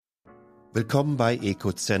Willkommen bei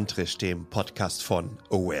ecozentrisch, dem Podcast von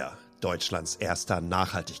Aware, Deutschlands erster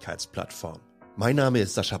Nachhaltigkeitsplattform. Mein Name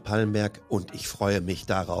ist Sascha Pallenberg und ich freue mich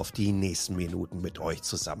darauf, die nächsten Minuten mit euch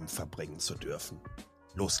zusammen verbringen zu dürfen.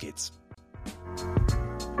 Los geht's.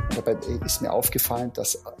 Dabei ist mir aufgefallen,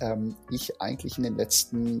 dass ich eigentlich in den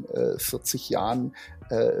letzten 40 Jahren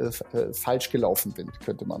falsch gelaufen bin,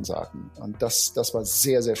 könnte man sagen. Und das war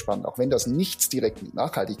sehr, sehr spannend. Auch wenn das nichts direkt mit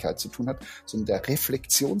Nachhaltigkeit zu tun hat, sondern der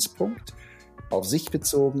Reflexionspunkt auf sich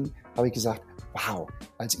bezogen, habe ich gesagt, wow,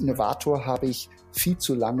 als Innovator habe ich viel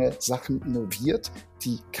zu lange Sachen innoviert,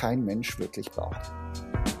 die kein Mensch wirklich braucht.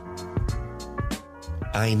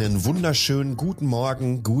 Einen wunderschönen guten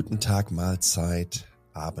Morgen, guten Tag, Mahlzeit,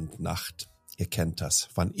 Abend, Nacht. Ihr kennt das,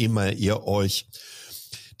 wann immer ihr euch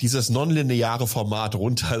dieses nonlineare Format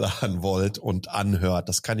runterladen wollt und anhört.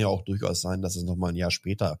 Das kann ja auch durchaus sein, dass es nochmal ein Jahr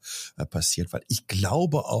später passiert, weil ich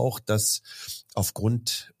glaube auch, dass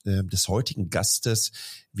aufgrund des heutigen Gastes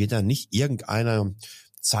wir da nicht irgendeiner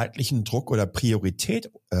zeitlichen Druck oder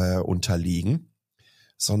Priorität unterliegen,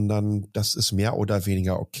 sondern das ist mehr oder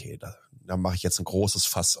weniger okay. Da mache ich jetzt ein großes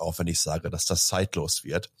Fass auf, wenn ich sage, dass das zeitlos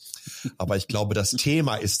wird. Aber ich glaube, das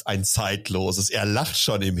Thema ist ein zeitloses. Er lacht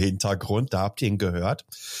schon im Hintergrund, da habt ihr ihn gehört.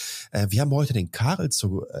 Wir haben heute den Karel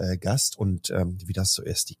zu Gast und wie das so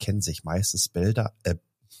ist, die kennen sich meistens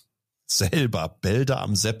selber. Bälder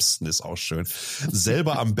am selbsten ist auch schön.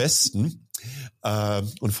 Selber am besten.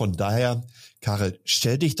 Und von daher, Karel,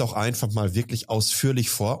 stell dich doch einfach mal wirklich ausführlich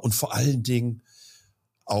vor und vor allen Dingen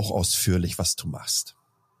auch ausführlich, was du machst.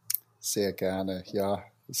 Sehr gerne. Ja,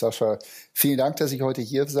 Sascha, vielen Dank, dass ich heute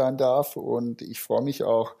hier sein darf und ich freue mich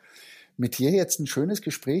auch, mit dir jetzt ein schönes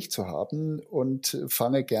Gespräch zu haben und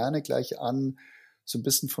fange gerne gleich an, so ein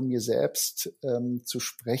bisschen von mir selbst zu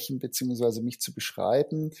sprechen beziehungsweise mich zu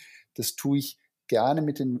beschreiben. Das tue ich gerne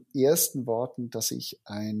mit den ersten Worten, dass ich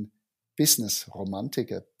ein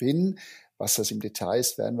Business-Romantiker bin. Was das im Detail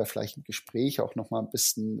ist, werden wir vielleicht im Gespräch auch noch mal ein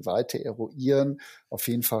bisschen weiter eruieren. Auf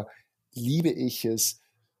jeden Fall liebe ich es,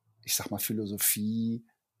 ich sag mal Philosophie,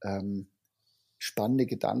 spannende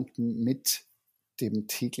Gedanken mit dem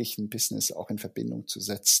täglichen Business auch in Verbindung zu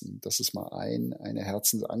setzen. Das ist mal eine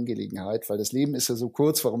Herzensangelegenheit, weil das Leben ist ja so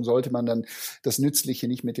kurz, warum sollte man dann das Nützliche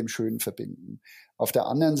nicht mit dem Schönen verbinden? Auf der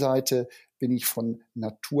anderen Seite bin ich von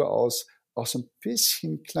Natur aus auch so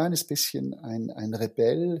kleines bisschen ein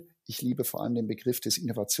Rebell. Ich liebe vor allem den Begriff des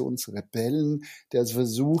Innovationsrebellen, der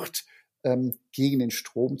versucht, gegen den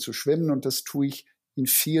Strom zu schwimmen, und das tue ich in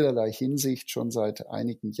vielerlei Hinsicht schon seit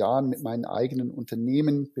einigen Jahren mit meinen eigenen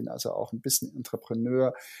Unternehmen, bin also auch ein bisschen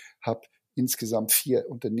Entrepreneur, habe insgesamt 4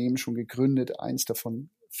 Unternehmen schon gegründet, 1 davon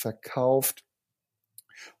verkauft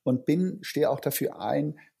und stehe auch dafür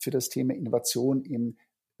ein, für das Thema Innovation im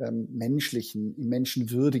menschlichen, im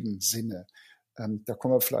menschenwürdigen Sinne. Da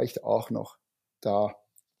kommen wir vielleicht auch noch da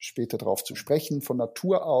später drauf zu sprechen. Von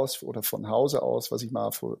Natur aus oder von Hause aus, was ich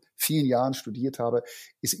mal vor vielen Jahren studiert habe,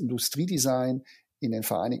 ist Industriedesign in den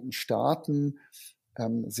Vereinigten Staaten,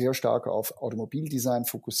 sehr stark auf Automobildesign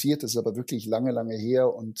fokussiert. Das ist aber wirklich lange, lange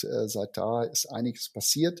her und seit da ist einiges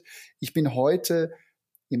passiert. Ich bin heute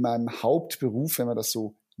in meinem Hauptberuf, wenn man das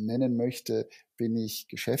so nennen möchte, bin ich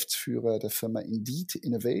Geschäftsführer der Firma Indeed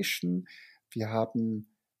Innovation. Wir haben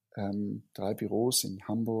 3 Büros in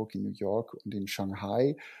Hamburg, in New York und in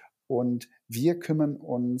Shanghai. Und wir kümmern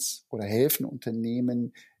uns oder helfen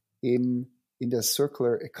Unternehmen in der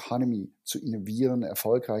Circular Economy zu innovieren,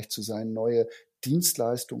 erfolgreich zu sein, neue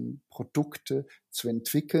Dienstleistungen, Produkte zu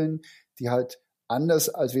entwickeln, die halt anders,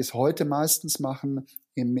 als wir es heute meistens machen,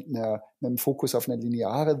 mit einem Fokus auf eine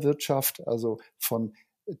lineare Wirtschaft, also von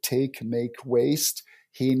Take, Make, Waste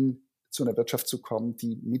hin zu einer Wirtschaft zu kommen,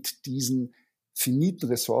 die mit diesen finiten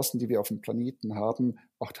Ressourcen, die wir auf dem Planeten haben,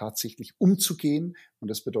 auch tatsächlich umzugehen. Und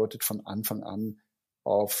das bedeutet von Anfang an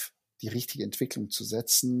auf die richtige Entwicklung zu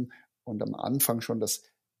setzen und am Anfang schon das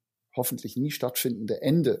hoffentlich nie stattfindende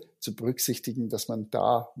Ende zu berücksichtigen, dass man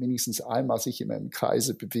da wenigstens einmal sich immer im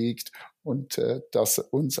Kreise bewegt und das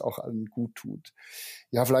uns auch allen gut tut.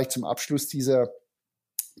 Ja, vielleicht zum Abschluss dieser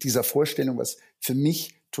Vorstellung, was für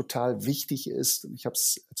mich total wichtig ist, und ich habe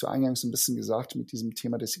es zu Eingangs ein bisschen gesagt mit diesem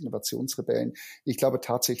Thema des Innovationsrebellen. Ich glaube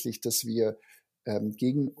tatsächlich, dass wir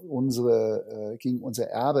gegen unser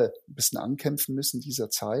Erbe ein bisschen ankämpfen müssen dieser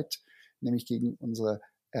Zeit, nämlich gegen unser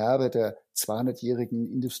Erbe der 200-jährigen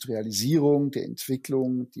Industrialisierung, der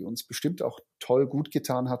Entwicklung, die uns bestimmt auch toll gut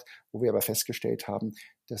getan hat, wo wir aber festgestellt haben,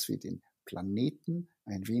 dass wir den Planeten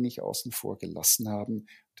ein wenig außen vor gelassen haben.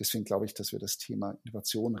 Deswegen glaube ich, dass wir das Thema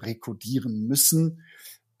Innovation rekodieren müssen,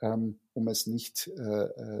 um es nicht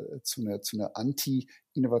zu einer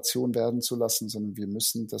Anti-Innovation werden zu lassen, sondern wir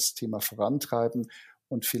müssen das Thema vorantreiben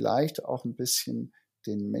und vielleicht auch ein bisschen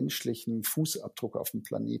den menschlichen Fußabdruck auf dem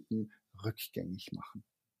Planeten rückgängig machen.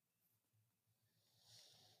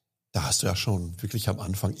 Da hast du ja schon wirklich am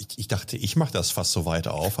Anfang, ich dachte, ich mache das fast so weit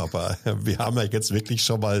auf, aber wir haben ja jetzt wirklich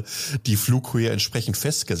schon mal die Flughöhe entsprechend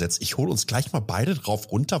festgesetzt. Ich hole uns gleich mal beide drauf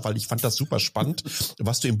runter, weil ich fand das super spannend,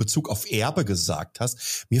 was du in Bezug auf Erbe gesagt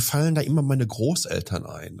hast. Mir fallen da immer meine Großeltern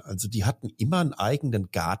ein. Also die hatten immer einen eigenen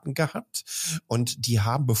Garten gehabt und die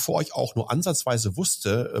haben, bevor ich auch nur ansatzweise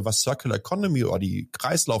wusste, was Circular Economy oder die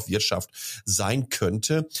Kreislaufwirtschaft sein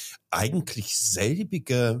könnte, eigentlich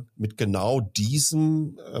selbige mit genau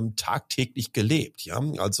diesem tagtäglich gelebt. Ja,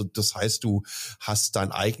 also das heißt, du hast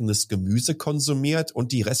dein eigenes Gemüse konsumiert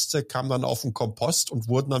und die Reste kamen dann auf den Kompost und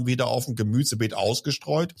wurden dann wieder auf dem Gemüsebeet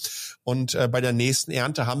ausgestreut und bei der nächsten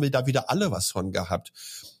Ernte haben wir da wieder alle was von gehabt.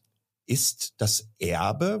 Ist das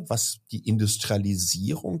Erbe, was die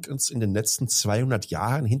Industrialisierung uns in den letzten 200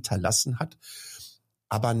 Jahren hinterlassen hat,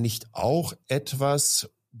 aber nicht auch etwas,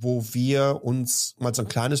 wo wir uns mal so ein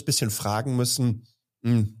kleines bisschen fragen müssen,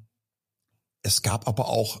 es gab aber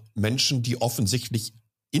auch Menschen, die offensichtlich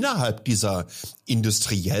innerhalb dieser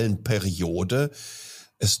industriellen Periode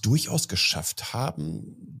es durchaus geschafft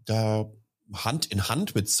haben, da Hand in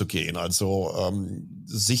Hand mitzugehen, also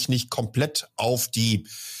sich nicht komplett auf die,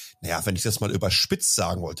 naja, wenn ich das mal überspitzt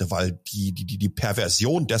sagen wollte, weil die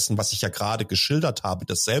Perversion dessen, was ich ja gerade geschildert habe,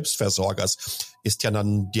 des Selbstversorgers, ist ja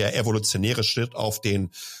dann der evolutionäre Schritt auf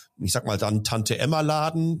den, ich sag mal dann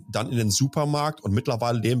Tante-Emma-Laden, dann in den Supermarkt und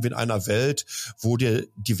mittlerweile leben wir in einer Welt, wo dir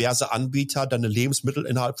diverse Anbieter deine Lebensmittel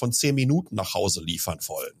innerhalb von 10 Minuten nach Hause liefern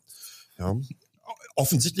wollen. Ja.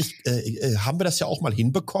 Offensichtlich haben wir das ja auch mal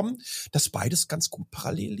hinbekommen, dass beides ganz gut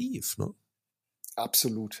parallel lief, ne?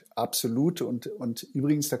 Absolut, absolut. Und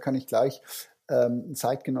übrigens, da kann ich gleich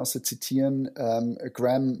Zeitgenosse zitieren,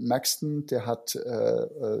 Graham Maxton, der hat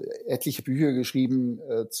etliche Bücher geschrieben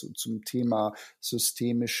zum Thema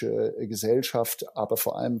systemische Gesellschaft, aber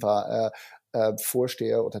vor allem war er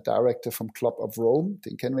Vorsteher oder Director vom Club of Rome,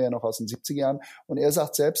 den kennen wir ja noch aus den 70er Jahren. Und er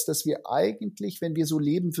sagt selbst, dass wir eigentlich, wenn wir so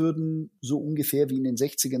leben würden, so ungefähr wie in den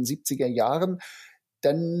 60er und 70er Jahren,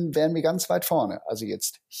 dann wären wir ganz weit vorne. Also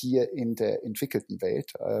jetzt hier in der entwickelten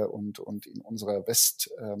Welt und in unserer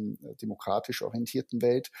westdemokratisch orientierten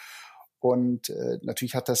Welt. Und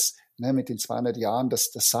natürlich hat das mit den 200 Jahren,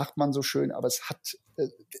 das sagt man so schön, aber es hat,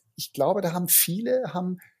 ich glaube, da haben viele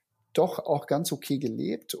doch auch ganz okay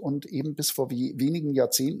gelebt und eben bis vor wenigen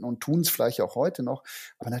Jahrzehnten und tun es vielleicht auch heute noch,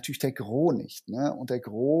 aber natürlich der Gros nicht. Ne? Und der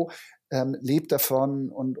Gros lebt davon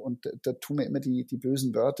und da tun mir immer die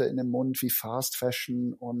bösen Wörter in den Mund wie Fast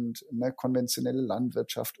Fashion und konventionelle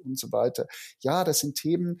Landwirtschaft und so weiter. Ja, das sind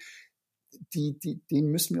Themen, denen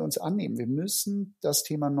müssen wir uns annehmen. Wir müssen das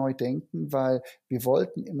Thema neu denken, weil wir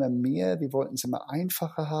wollten immer mehr, wir wollten es immer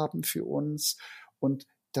einfacher haben für uns und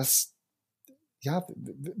das ja,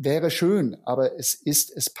 wäre schön, aber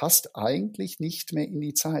es passt eigentlich nicht mehr in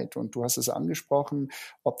die Zeit. Und du hast es angesprochen,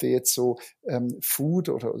 ob wir jetzt so Food-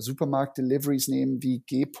 oder Supermarkt-Deliveries nehmen wie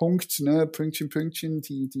G-Punkt, ne, Pünktchen, Pünktchen,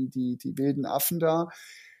 die wilden Affen da.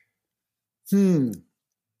 Wenn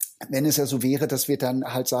es ja so wäre, dass wir dann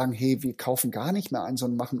halt sagen, hey, wir kaufen gar nicht mehr ein,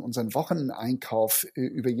 sondern machen unseren Wocheneinkauf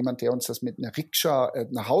über jemand, der uns das mit einer Rikscha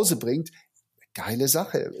nach Hause bringt, geile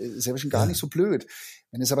Sache, ist ja schon gar nicht so blöd.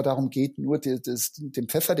 Wenn es aber darum geht, nur den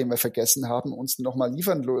Pfeffer, den wir vergessen haben, uns nochmal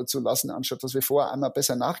liefern zu lassen, anstatt dass wir vorher einmal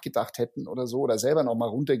besser nachgedacht hätten oder so, oder selber nochmal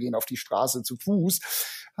runtergehen auf die Straße zu Fuß,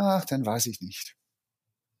 dann weiß ich nicht.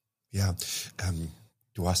 Ja,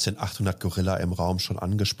 du hast den 800 Gorilla im Raum schon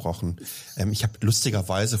angesprochen. Ich habe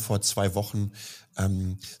lustigerweise vor 2 Wochen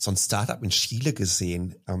so ein Startup in Chile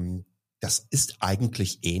gesehen. Das ist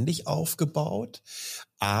eigentlich ähnlich aufgebaut,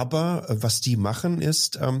 aber was die machen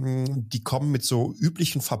ist, die kommen mit so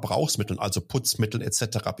üblichen Verbrauchsmitteln, also Putzmitteln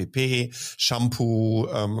etc. pp, Shampoo,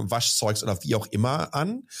 Waschzeugs oder wie auch immer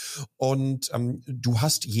an und du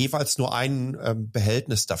hast jeweils nur ein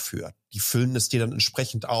Behältnis dafür. Die füllen es dir dann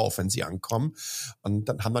entsprechend auf, wenn sie ankommen und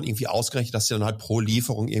dann haben dann irgendwie ausgerechnet, dass sie dann halt pro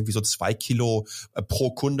Lieferung irgendwie so 2 Kilo,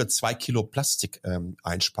 pro Kunde 2 Kilo Plastik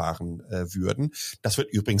einsparen würden. Das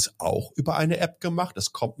wird übrigens auch über eine App gemacht.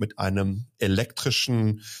 Es kommt mit einem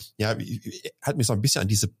elektrischen, ja, hat mich so ein bisschen an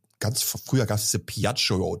diese ganz früher gab es diese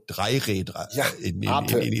Piaggio Dreiräder in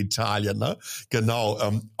Italien, ne? Genau,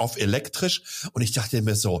 auf elektrisch. Und ich dachte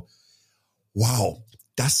mir so, wow,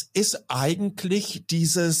 das ist eigentlich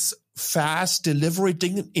dieses Fast Delivery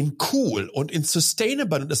Ding in cool und in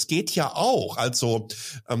sustainable und das geht ja auch. Also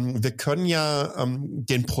wir können ja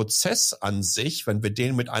den Prozess an sich, wenn wir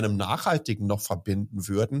den mit einem nachhaltigen noch verbinden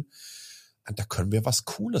würden, da können wir was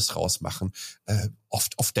Cooles rausmachen.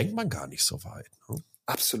 Oft denkt man gar nicht so weit. Ne?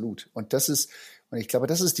 Absolut. Und das ist Und ich glaube,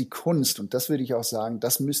 das ist die Kunst. Und das würde ich auch sagen,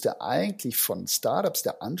 das müsste eigentlich von Startups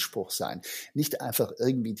der Anspruch sein. Nicht einfach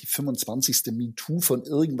irgendwie die 25. MeToo von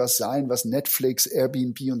irgendwas sein, was Netflix,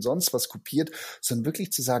 Airbnb und sonst was kopiert, sondern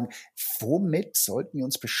wirklich zu sagen, womit sollten wir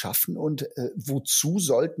uns beschaffen und wozu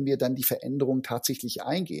sollten wir dann die Veränderung tatsächlich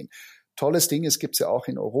eingehen? Tolles Ding, es gibt's ja auch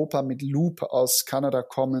in Europa mit Loop aus Canada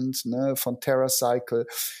kommend, ne, von TerraCycle.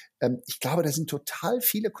 Ich glaube, da sind total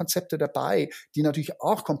viele Konzepte dabei, die natürlich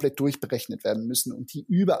auch komplett durchberechnet werden müssen und die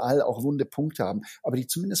überall auch wunde Punkte haben, aber die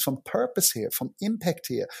zumindest vom Purpose her, vom Impact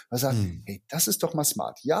her, man sagt, hey, das ist doch mal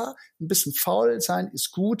smart. Ja, ein bisschen faul sein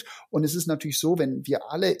ist gut und es ist natürlich so, wenn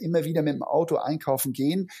wir alle immer wieder mit dem Auto einkaufen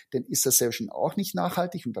gehen, dann ist das sehr schön auch nicht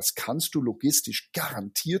nachhaltig und das kannst du logistisch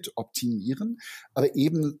garantiert optimieren, aber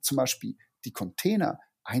eben zum Beispiel die Container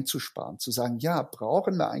einzusparen, zu sagen, ja,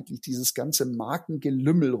 brauchen wir eigentlich dieses ganze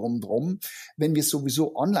Markengelümmel rumdrum, wenn wir es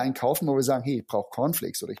sowieso online kaufen, wo wir sagen, hey, ich brauche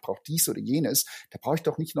Cornflakes oder ich brauche dies oder jenes, da brauche ich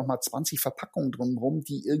doch nicht nochmal 20 Verpackungen drumherum,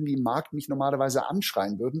 die irgendwie im Markt mich normalerweise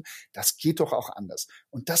anschreien würden. Das geht doch auch anders.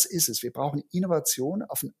 Und das ist es. Wir brauchen Innovation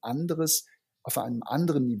auf einem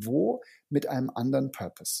anderen Niveau mit einem anderen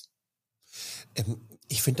Purpose.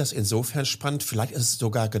 Ich finde das insofern spannend. Vielleicht ist es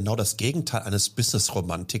sogar genau das Gegenteil eines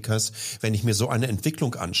Business-Romantikers, wenn ich mir so eine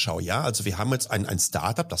Entwicklung anschaue. Ja, also wir haben jetzt ein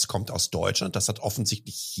Startup, das kommt aus Deutschland. Das hat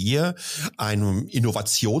offensichtlich hier eine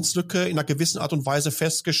Innovationslücke in einer gewissen Art und Weise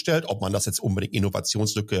festgestellt. Ob man das jetzt unbedingt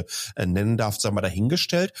Innovationslücke nennen darf, sei mal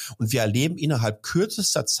dahingestellt. Und wir erleben innerhalb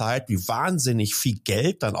kürzester Zeit, wie wahnsinnig viel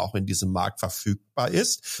Geld dann auch in diesem Markt verfügbar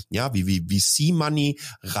ist. Ja, wie VC-Money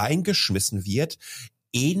reingeschmissen wird.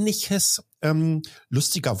 Ähnliches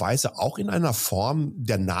lustigerweise auch in einer Form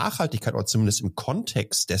der Nachhaltigkeit oder zumindest im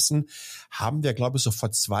Kontext dessen haben wir, glaube ich, so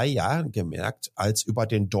vor 2 Jahren gemerkt, als über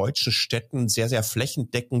den deutschen Städten sehr, sehr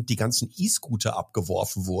flächendeckend die ganzen E-Scooter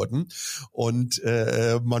abgeworfen wurden und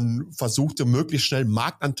man versuchte, möglichst schnell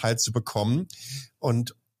Marktanteil zu bekommen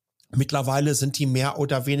und mittlerweile sind die mehr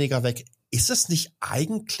oder weniger weg. Ist es nicht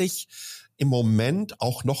eigentlich im Moment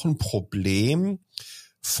auch noch ein Problem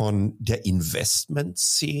von der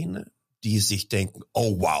Investmentszene, die sich denken,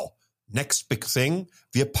 oh wow, next big thing,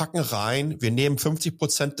 wir packen rein, wir nehmen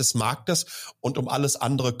 50% des Marktes und um alles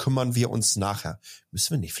andere kümmern wir uns nachher.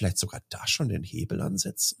 Müssen wir nicht vielleicht sogar da schon den Hebel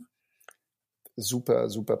ansetzen? Super,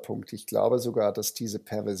 super Punkt. Ich glaube sogar, dass diese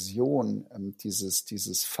Perversion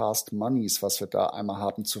dieses Fast Moneys, was wir da einmal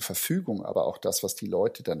haben zur Verfügung, aber auch das, was die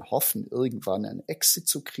Leute dann hoffen, irgendwann einen Exit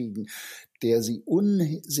zu kriegen, der sie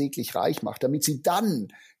unsäglich reich macht, damit sie dann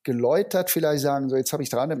geläutert vielleicht sagen, so jetzt habe ich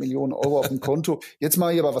 300 Millionen Euro auf dem Konto, jetzt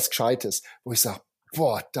mache ich aber was Gescheites, wo ich sage,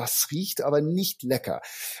 boah, das riecht aber nicht lecker.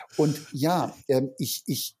 Und ja,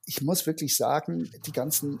 ich muss wirklich sagen,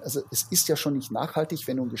 also es ist ja schon nicht nachhaltig,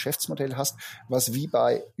 wenn du ein Geschäftsmodell hast, was wie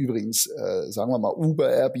bei übrigens, sagen wir mal Uber,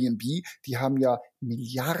 Airbnb, die haben ja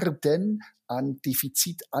Milliarden an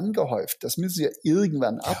Defizit angehäuft. Das müssen sie ja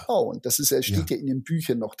irgendwann abbauen. Das steht ja in den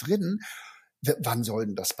Büchern noch drin. Wann soll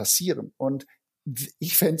denn das passieren? Und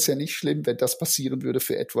ich fände es ja nicht schlimm, wenn das passieren würde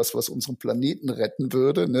für etwas, was unseren Planeten retten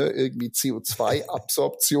würde, ne? Irgendwie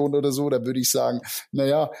CO2-Absorption oder so. Da würde ich sagen,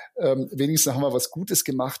 naja, wenigstens haben wir was Gutes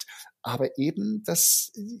gemacht. Aber eben,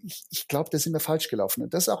 ich glaube, da sind wir falsch gelaufen.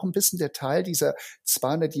 Und das ist auch ein bisschen der Teil dieser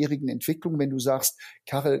 200-jährigen Entwicklung, wenn du sagst,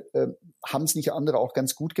 Karel, haben es nicht andere auch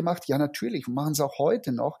ganz gut gemacht? Ja, natürlich, und machen es auch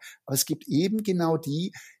heute noch. Aber es gibt eben genau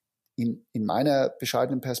die, in meiner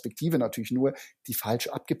bescheidenen Perspektive natürlich nur, die falsch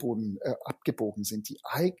abgebogen sind, die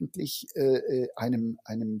eigentlich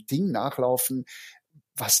einem Ding nachlaufen,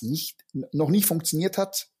 was noch nicht funktioniert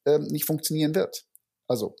hat, nicht funktionieren wird.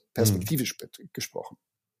 Also perspektivisch gesprochen.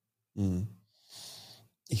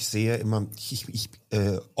 Ich sehe immer, ich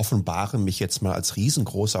offenbare mich jetzt mal als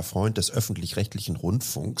riesengroßer Freund des öffentlich-rechtlichen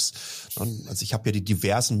Rundfunks. Also ich habe ja die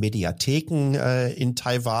diversen Mediatheken in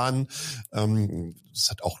Taiwan. Das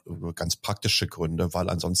hat auch ganz praktische Gründe, weil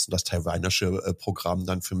ansonsten das taiwanische Programm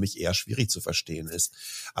dann für mich eher schwierig zu verstehen ist.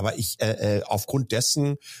 Aber ich aufgrund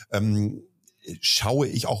dessen schaue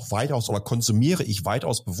ich auch weitaus oder konsumiere ich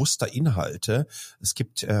weitaus bewusster Inhalte. Es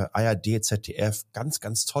gibt ARD, ZDF, ganz,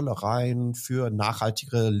 ganz tolle Reihen für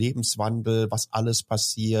nachhaltigere Lebenswandel, was alles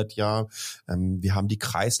passiert, ja. Wir haben die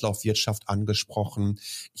Kreislaufwirtschaft angesprochen.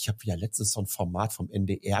 Ich habe wieder letztens so ein Format vom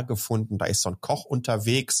NDR gefunden, da ist so ein Koch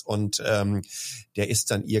unterwegs und der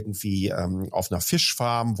ist dann irgendwie auf einer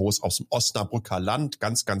Fischfarm, wo es aus dem Osnabrücker Land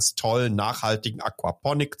ganz, ganz toll nachhaltigen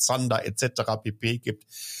Aquaponik, Zander etc. pp. Gibt.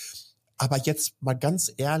 Aber jetzt mal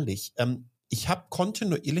ganz ehrlich, ich habe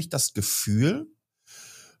kontinuierlich das Gefühl,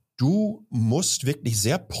 du musst wirklich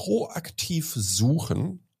sehr proaktiv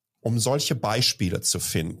suchen, um solche Beispiele zu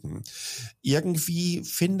finden. Irgendwie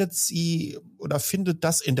findet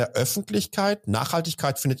das in der Öffentlichkeit,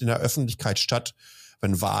 Nachhaltigkeit findet in der Öffentlichkeit statt,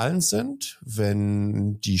 wenn Wahlen sind,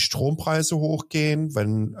 wenn die Strompreise hochgehen,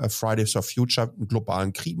 wenn Fridays for Future einen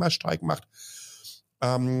globalen Klimastreik macht.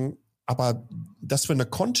 Aber dass wir eine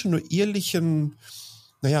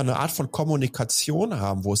Art von Kommunikation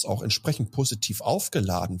haben, wo es auch entsprechend positiv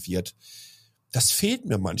aufgeladen wird, das fehlt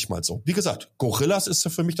mir manchmal so. Wie gesagt, Gorillas ist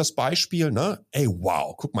für mich das Beispiel, ne? Ey,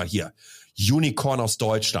 wow, guck mal hier. Unicorn aus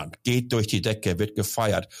Deutschland, geht durch die Decke, wird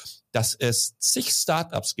gefeiert. Dass es zig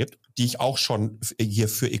Startups gibt, die ich auch schon hier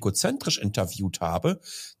für ecozentrisch interviewt habe,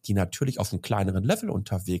 die natürlich auf einem kleineren Level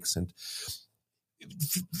unterwegs sind.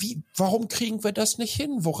 Warum kriegen wir das nicht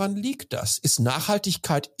hin? Woran liegt das? Ist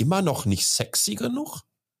Nachhaltigkeit immer noch nicht sexy genug?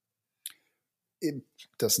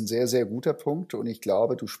 Das ist ein sehr, sehr guter Punkt und ich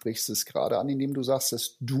glaube, du sprichst es gerade an, indem du sagst,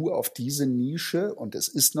 dass du auf diese Nische, und es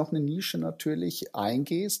ist noch eine Nische natürlich,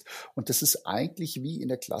 eingehst und das ist eigentlich wie in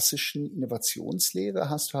der klassischen Innovationslehre,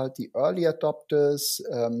 hast du halt die Early Adopters,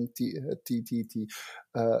 die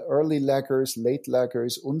Early Laggers, Late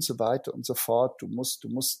Laggers und so weiter und so fort. Du musst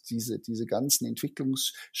diese ganzen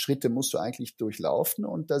Entwicklungsschritte musst du eigentlich durchlaufen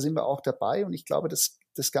und da sind wir auch dabei und ich glaube, das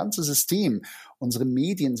ganze System, unsere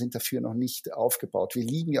Medien sind dafür noch nicht aufgebaut. Wir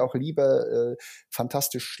lieben ja auch lieber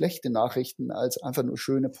fantastisch schlechte Nachrichten als einfach nur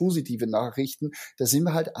schöne positive Nachrichten. Da sind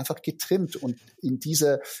wir halt einfach getrimmt und in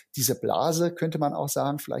dieser Blase könnte man auch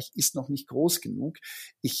sagen, vielleicht ist noch nicht groß genug.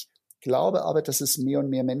 Ich glaube aber, dass es mehr und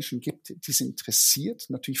mehr Menschen gibt, die sind interessiert,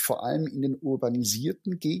 natürlich vor allem in den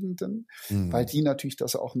urbanisierten Gegenden, weil die natürlich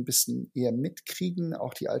das auch ein bisschen eher mitkriegen,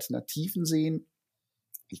 auch die Alternativen sehen.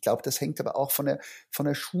 Ich glaube, das hängt aber auch von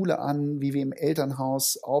der Schule an, wie wir im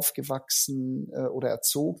Elternhaus aufgewachsen oder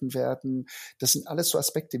erzogen werden. Das sind alles so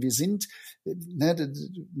Aspekte. Wir sind,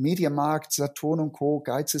 Mediamarkt, Saturn und Co.,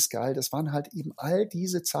 Geiz ist geil. Das waren halt eben all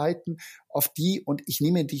diese Zeiten, auf die, und ich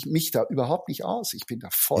nehme mich da überhaupt nicht aus. Ich bin da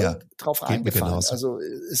voll drauf eingefallen. Also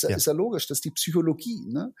ist ja logisch, das ist die Psychologie.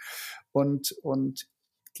 Ne? Und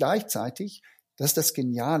gleichzeitig, das ist das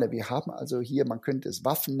Geniale. Wir haben also hier, man könnte es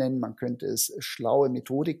Waffen nennen, man könnte es schlaue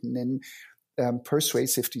Methodiken nennen.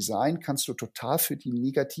 Persuasive Design kannst du total für die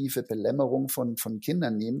negative Belämmerung von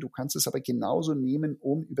Kindern nehmen. Du kannst es aber genauso nehmen,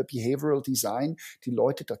 um über Behavioral Design die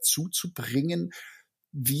Leute dazu zu bringen,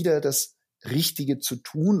 wieder das Richtige zu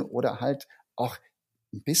tun oder halt auch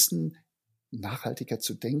ein bisschen nachhaltiger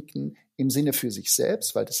zu denken im Sinne für sich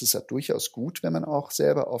selbst, weil das ist ja durchaus gut, wenn man auch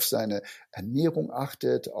selber auf seine Ernährung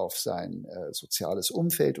achtet, auf sein soziales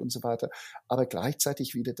Umfeld und so weiter, aber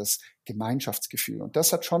gleichzeitig wieder das Gemeinschaftsgefühl. Und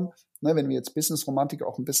das hat schon, wenn wir jetzt Business-Romantik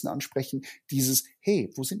auch ein bisschen ansprechen, dieses,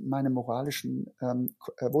 hey, wo ist mein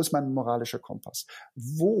moralischer Kompass?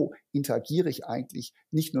 Wo interagiere ich eigentlich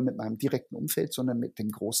nicht nur mit meinem direkten Umfeld, sondern mit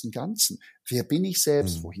dem großen Ganzen? Wer bin ich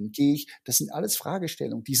selbst? Wohin gehe ich? Das sind alles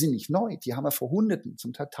Fragestellungen, die sind nicht neu, die haben wir vor Hunderten,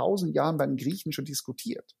 zum Teil 1000 Jahren bei den Griechen schon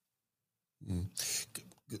diskutiert.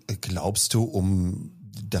 Glaubst du, um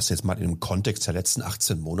das jetzt mal in den Kontext der letzten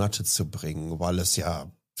 18 Monate zu bringen, weil es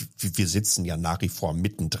ja, wir sitzen ja nach wie vor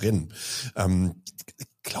mittendrin,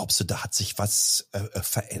 glaubst du, da hat sich was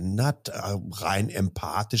verändert? Rein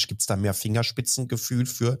empathisch, gibt es da mehr Fingerspitzengefühl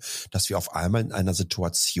für, dass wir auf einmal in einer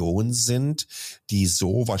Situation sind, die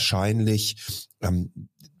so wahrscheinlich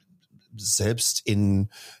selbst in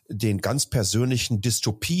den ganz persönlichen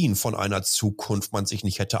Dystopien von einer Zukunft man sich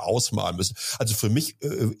nicht hätte ausmalen müssen. Also für mich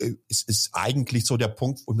ist eigentlich so der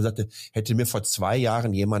Punkt, wo man sagte, hätte mir vor 2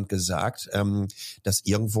 Jahren jemand gesagt, dass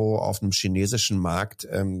irgendwo auf einem chinesischen Markt,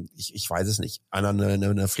 ich weiß es nicht, einer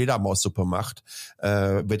eine Fledermaussuppe macht,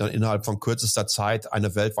 wir dann innerhalb von kürzester Zeit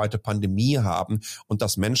eine weltweite Pandemie haben und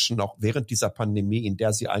dass Menschen auch während dieser Pandemie, in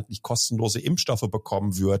der sie eigentlich kostenlose Impfstoffe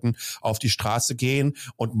bekommen würden, auf die Straße gehen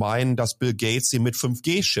und meinen, dass Bill Gates sie mit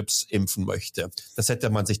 5G-Chips impfen möchte. Das hätte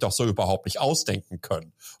man sich doch so überhaupt nicht ausdenken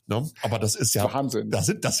können. Ne? Aber das ist ja Wahnsinn. Da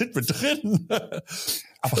sind wir drin.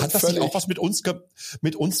 Aber hat das nicht auch was mit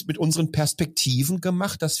unseren Perspektiven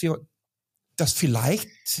gemacht, dass vielleicht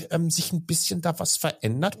sich ein bisschen da was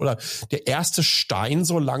verändert oder der erste Stein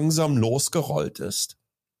so langsam losgerollt ist?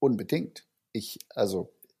 Unbedingt.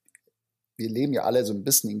 Wir leben ja alle so ein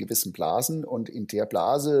bisschen in gewissen Blasen und in der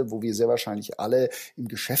Blase, wo wir sehr wahrscheinlich alle im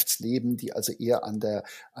Geschäftsleben, die also eher an der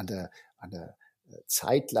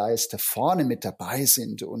Zeitleiste vorne mit dabei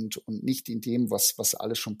sind und nicht in dem, was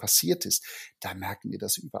alles schon passiert ist, da merken wir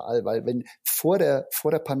das überall, weil wenn vor der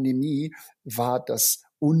Pandemie war das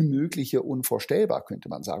Unmögliche unvorstellbar, könnte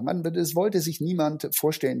man sagen. Das wollte sich niemand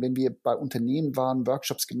vorstellen, wenn wir bei Unternehmen waren,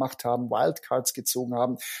 Workshops gemacht haben, Wildcards gezogen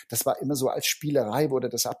haben. Das war immer so als Spielerei, wurde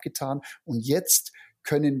das abgetan. Und jetzt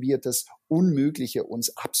können wir das Unmögliche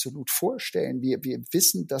uns absolut vorstellen. Wir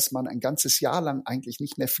wissen, dass man ein ganzes Jahr lang eigentlich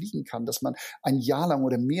nicht mehr fliegen kann, dass man ein Jahr lang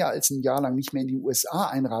oder mehr als ein Jahr lang nicht mehr in die USA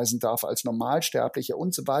einreisen darf als Normalsterblicher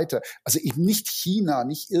und so weiter. Also eben nicht China,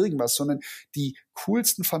 nicht irgendwas, sondern die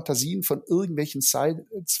coolsten Fantasien von irgendwelchen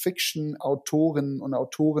Science-Fiction-Autorinnen und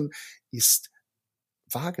Autoren ist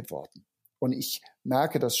wahr geworden. Und ich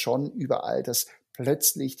merke das schon überall, dass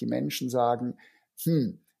plötzlich die Menschen sagen,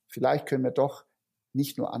 vielleicht können wir doch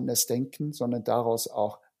nicht nur anders denken, sondern daraus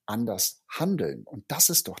auch anders handeln. Und das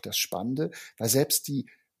ist doch das Spannende, weil selbst die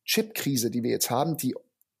Chip-Krise, die wir jetzt haben, die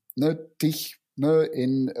dich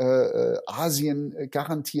in Asien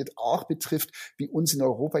garantiert auch betrifft, wie uns in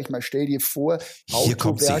Europa. Ich mal, stell dir vor, hier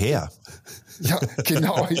kommt sie her. Ja,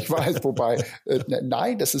 genau, ich weiß, wobei,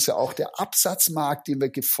 nein, das ist ja auch der Absatzmarkt, den wir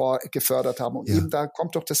gefördert haben. Und eben da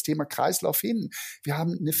kommt doch das Thema Kreislauf hin. Wir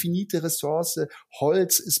haben eine finite Ressource,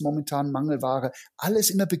 Holz ist momentan Mangelware, alles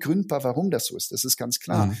immer begründbar, warum das so ist, das ist ganz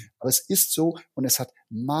klar. Aber es ist so und es hat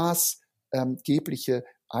maßgebliche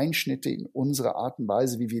Einschnitte in unsere Art und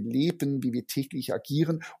Weise, wie wir leben, wie wir täglich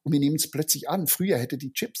agieren. Und wir nehmen es plötzlich an. Früher hätte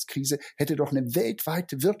die Chips-Krise doch eine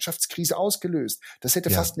weltweite Wirtschaftskrise ausgelöst. Das hätte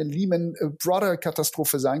fast eine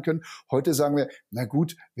Lehman-Brothers-Katastrophe sein können. Heute sagen wir, na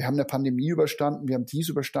gut, wir haben eine Pandemie überstanden, wir haben dies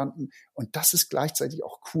überstanden. Und das ist gleichzeitig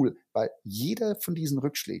auch cool, weil jeder von diesen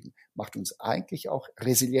Rückschlägen macht uns eigentlich auch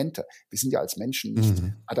resilienter. Wir sind ja als Menschen nicht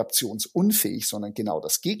adaptionsunfähig, sondern genau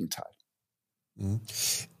das Gegenteil.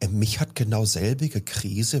 Mich hat genau selbige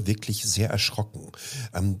Krise wirklich sehr erschrocken,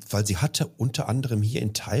 weil sie hatte unter anderem hier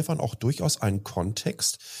in Taiwan auch durchaus einen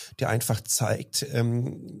Kontext, der einfach zeigt,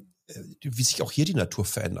 wie sich auch hier die Natur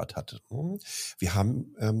verändert hat. Wir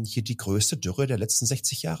haben hier die größte Dürre der letzten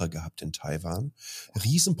 60 Jahre gehabt in Taiwan.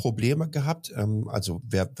 Riesenprobleme gehabt. Also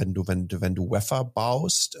wenn du Wafer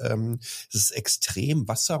baust, es ist extrem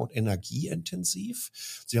wasser- und energieintensiv.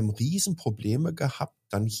 Sie haben Riesenprobleme gehabt.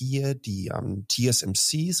 Dann hier die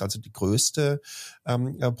TSMCs, also die größte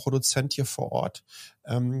Produzent hier vor Ort,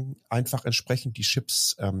 einfach entsprechend die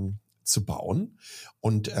Chips zu bauen.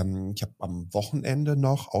 Und ich habe am Wochenende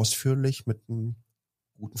noch ausführlich mit einem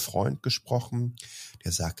guten Freund gesprochen,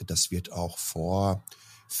 der sagte, das wird auch vor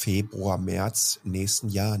Februar, März nächsten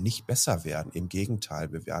Jahr nicht besser werden. Im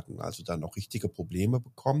Gegenteil, wir werden also dann noch richtige Probleme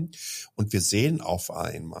bekommen. Und wir sehen auf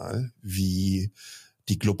einmal, wie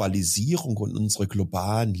die Globalisierung und unsere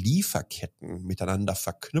globalen Lieferketten miteinander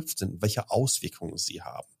verknüpft sind, welche Auswirkungen sie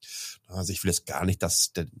haben. Also ich will jetzt gar nicht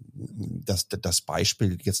das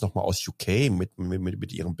Beispiel jetzt nochmal aus UK mit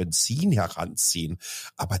ihrem Benzin heranziehen,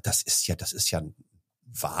 aber das ist ja ein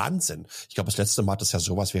Wahnsinn. Ich glaube, das letzte Mal hat es ja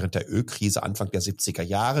sowas während der Ölkrise Anfang der 70er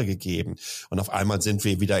Jahre gegeben und auf einmal sind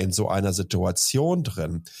wir wieder in so einer Situation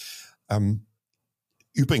drin.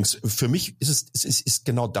 Übrigens, für mich ist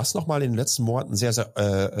genau das nochmal in den letzten Monaten sehr,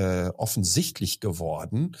 sehr offensichtlich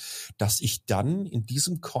geworden, dass ich dann in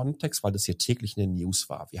diesem Kontext, weil das hier täglich in den News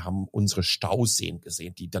war, wir haben unsere Stauseen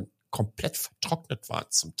gesehen, die dann komplett vertrocknet waren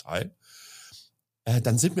zum Teil.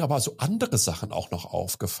 Dann sind mir aber so andere Sachen auch noch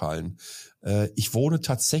aufgefallen. Ich wohne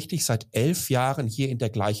tatsächlich seit 11 Jahren hier in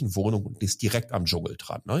der gleichen Wohnung und ist direkt am Dschungel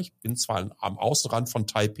dran. Ne? Ich bin zwar am Außenrand von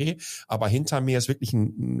Taipei, aber hinter mir ist wirklich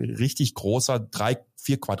ein richtig großer,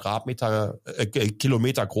 3-4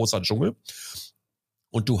 Kilometer großer Dschungel.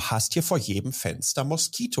 Und du hast hier vor jedem Fenster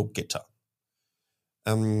Moskitogitter.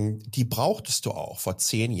 Die brauchtest du auch vor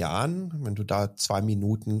 10 Jahren. Wenn du da 2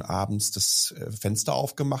 Minuten abends das Fenster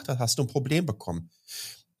aufgemacht hast, hast du ein Problem bekommen.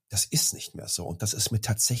 Das ist nicht mehr so. Und das ist mir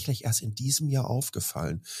tatsächlich erst in diesem Jahr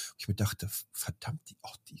aufgefallen. Ich mir dachte, verdammt,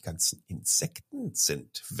 auch die ganzen Insekten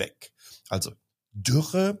sind weg. Also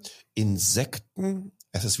Dürre, Insekten,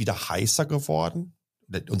 es ist wieder heißer geworden.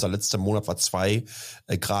 Unser letzter Monat war 2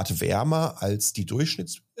 Grad wärmer als die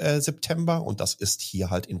Durchschnitts-September und das ist hier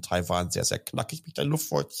halt in Taiwan sehr, sehr knackig mit der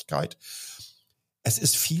Luftfeuchtigkeit. Es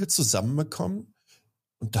ist viel zusammengekommen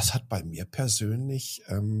und das hat bei mir persönlich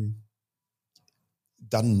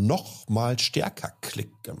dann noch mal stärker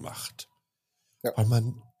Klick gemacht. Ja. Weil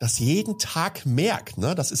man das jeden Tag merkt,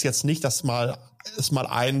 ne? Das ist jetzt nicht, dass es mal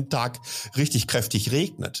einen Tag richtig kräftig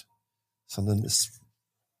regnet, sondern es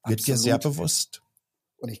wird dir sehr bewusst.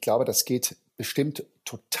 Und ich glaube, das geht bestimmt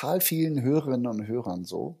total vielen Hörerinnen und Hörern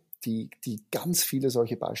so, die ganz viele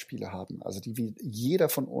solche Beispiele haben. Also die wie jeder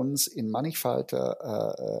von uns in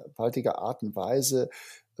mannigfaltiger Art und Weise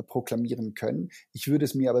proklamieren können. Ich würde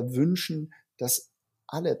es mir aber wünschen, dass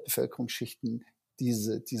alle Bevölkerungsschichten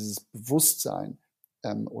dieses Bewusstsein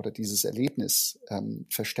oder dieses Erlebnis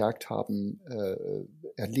verstärkt haben,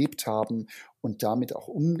 erlebt haben und damit auch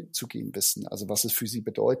umzugehen wissen, also was es für sie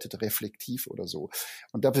bedeutet, reflektiv oder so.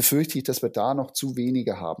 Und da befürchte ich, dass wir da noch zu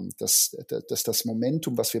wenige haben, dass das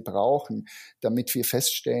Momentum, was wir brauchen, damit wir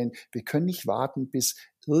feststellen, wir können nicht warten, bis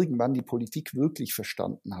irgendwann die Politik wirklich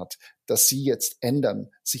verstanden hat, dass sie jetzt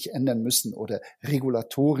sich ändern müssen oder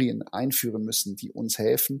Regulatorien einführen müssen, die uns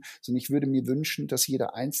helfen, sondern ich würde mir wünschen, dass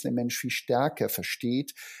jeder einzelne Mensch viel stärker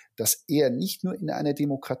versteht, dass er nicht nur in einer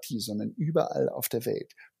Demokratie, sondern überall auf der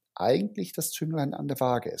Welt eigentlich das Zünglein an der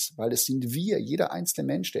Waage ist, weil es sind wir, jeder einzelne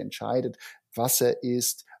Mensch, der entscheidet, was er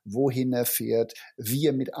ist, wohin er fährt, wie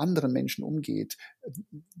er mit anderen Menschen umgeht,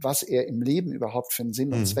 was er im Leben überhaupt für einen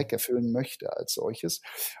Sinn und Zweck erfüllen möchte als solches.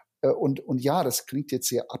 Und ja, das klingt jetzt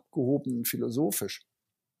sehr abgehoben und philosophisch,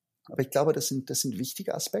 aber ich glaube, das sind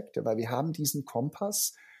wichtige Aspekte, weil wir haben diesen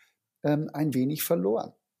Kompass ein wenig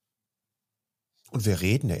verloren. Und wir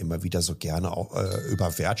reden ja immer wieder so gerne auch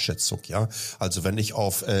über Wertschätzung, ja. Also wenn ich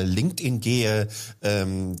auf LinkedIn gehe,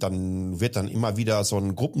 dann wird dann immer wieder so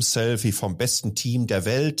ein Gruppenselfie vom besten Team der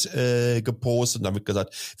Welt gepostet und damit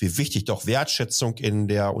gesagt, wie wichtig doch Wertschätzung in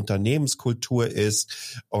der Unternehmenskultur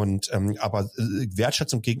ist. Und aber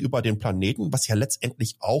Wertschätzung gegenüber dem Planeten, was ja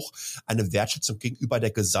letztendlich auch eine Wertschätzung gegenüber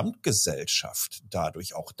der Gesamtgesellschaft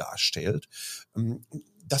dadurch auch darstellt.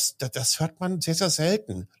 Das hört man sehr, sehr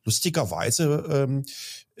selten. Lustigerweise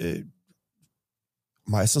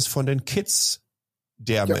meistens von den Kids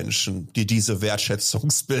der Menschen, die diese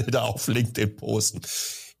Wertschätzungsbilder auf LinkedIn posten.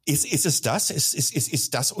 Ist es das?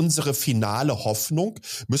 Ist das unsere finale Hoffnung?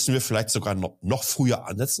 Müssen wir vielleicht sogar noch früher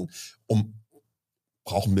ansetzen?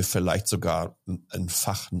 Brauchen wir vielleicht sogar ein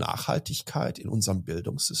Fach Nachhaltigkeit in unserem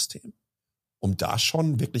Bildungssystem, um da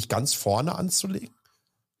schon wirklich ganz vorne anzulegen?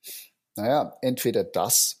 Naja, entweder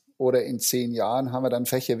das oder in 10 Jahren haben wir dann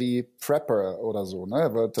Fächer wie Prepper oder so,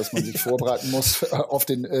 ne, dass man sich vorbereiten muss auf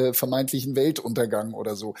den vermeintlichen Weltuntergang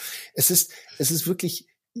oder so. Es ist wirklich,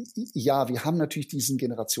 ja, wir haben natürlich diesen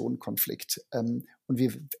Generationenkonflikt. Und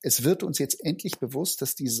es wird uns jetzt endlich bewusst,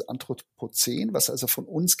 dass dieses Anthropozän, was also von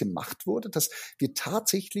uns gemacht wurde, dass wir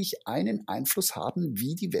tatsächlich einen Einfluss haben,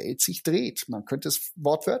 wie die Welt sich dreht. Man könnte es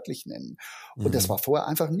wortwörtlich nennen. Und das war vorher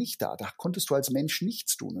einfach nicht da. Da konntest du als Mensch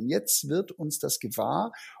nichts tun. Und jetzt wird uns das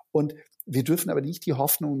gewahr. Und wir dürfen aber nicht die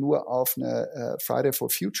Hoffnung nur auf eine Friday for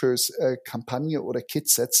Futures Kampagne oder Kit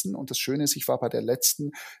setzen. Und das Schöne ist, ich war bei der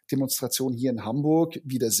letzten Demonstration hier in Hamburg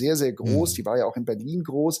wieder sehr, sehr groß. Die war ja auch in Berlin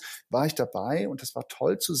groß, war ich dabei. Und es war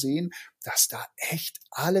toll zu sehen, dass da echt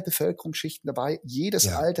alle Bevölkerungsschichten dabei, jedes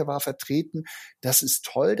Alter war vertreten. Das ist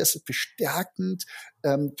toll, das ist bestärkend,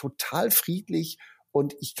 total friedlich.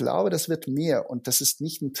 Und ich glaube, das wird mehr. Und das ist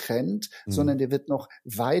nicht ein Trend, sondern der wird noch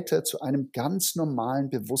weiter zu einem ganz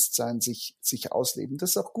normalen Bewusstsein sich ausleben.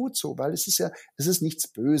 Das ist auch gut so, weil es ist nichts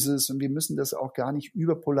Böses und wir müssen das auch gar nicht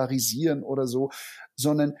überpolarisieren oder so,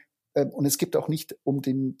 sondern und es gibt auch nicht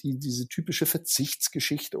diese typische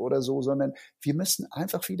Verzichtsgeschichte oder so, sondern wir müssen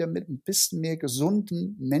einfach wieder mit ein bisschen mehr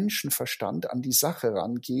gesunden Menschenverstand an die Sache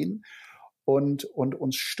rangehen und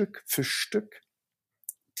uns Stück für Stück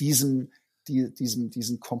diesen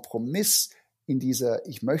Kompromiss in dieser,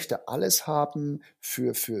 ich möchte alles haben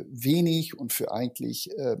für wenig und für eigentlich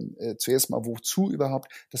zuerst mal wozu überhaupt,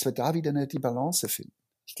 dass wir da wieder die Balance finden.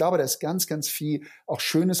 Ich glaube, da ist ganz, ganz viel auch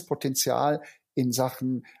schönes Potenzial in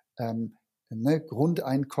Sachen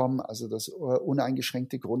Grundeinkommen, also das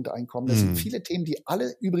uneingeschränkte Grundeinkommen. Das sind viele Themen, die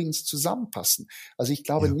alle übrigens zusammenpassen. Also ich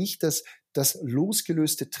glaube nicht, dass das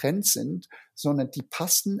losgelöste Trends sind, sondern die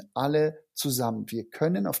passen alle zusammen. Wir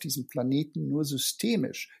können auf diesem Planeten nur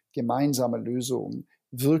systemisch gemeinsame Lösungen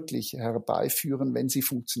wirklich herbeiführen, wenn sie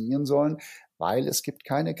funktionieren sollen, weil es gibt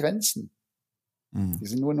keine Grenzen. Die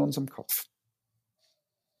sind nur in unserem Kopf.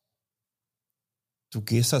 Du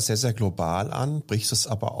gehst das sehr, sehr global an, brichst es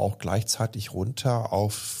aber auch gleichzeitig runter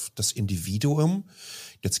auf das Individuum.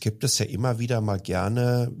 Jetzt gibt es ja immer wieder mal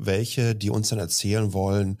gerne welche, die uns dann erzählen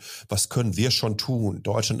wollen, was können wir schon tun?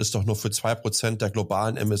 Deutschland ist doch nur für 2% der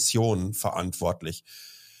globalen Emissionen verantwortlich.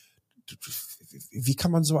 Wie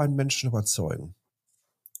kann man so einen Menschen überzeugen?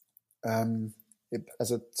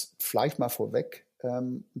 Also vielleicht mal vorweg,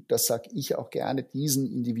 das sage ich auch gerne diesen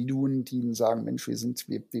Individuen, die sagen, Mensch,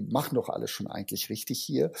 wir machen doch alles schon eigentlich richtig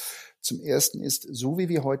hier. Zum Ersten ist, so wie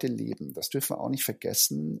wir heute leben, das dürfen wir auch nicht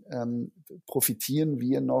vergessen, profitieren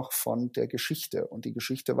wir noch von der Geschichte. Und die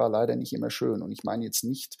Geschichte war leider nicht immer schön. Und ich meine jetzt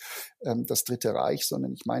nicht das Dritte Reich,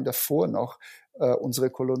 sondern ich meine davor noch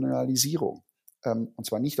unsere Kolonialisierung. Und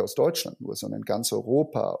zwar nicht aus Deutschland nur, sondern ganz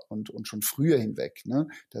Europa und schon früher hinweg. Ne?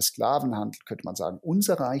 Der Sklavenhandel, könnte man sagen.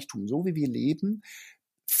 Unser Reichtum, so wie wir leben,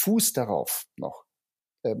 fußt darauf noch.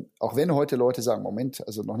 auch wenn heute Leute sagen, Moment,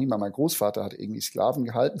 also noch nie mal mein Großvater hat irgendwie Sklaven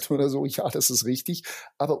gehalten oder so, ja, das ist richtig,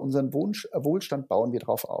 aber unseren Wohlstand bauen wir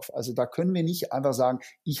drauf auf. Also da können wir nicht einfach sagen,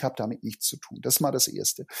 ich habe damit nichts zu tun. Das ist mal das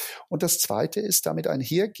Erste. Und das Zweite ist damit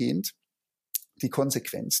einhergehend die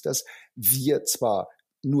Konsequenz, dass wir zwar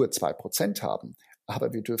nur 2% haben,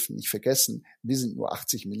 aber wir dürfen nicht vergessen, wir sind nur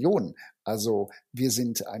 80 Millionen. Also wir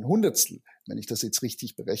sind ein Hundertstel, wenn ich das jetzt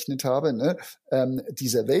richtig berechnet habe, ne,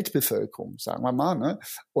 dieser Weltbevölkerung, sagen wir mal. Ne?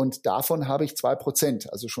 Und davon habe ich 2%.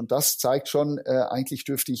 Also schon das zeigt schon, eigentlich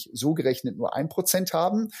dürfte ich so gerechnet nur 1%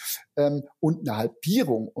 haben. Und eine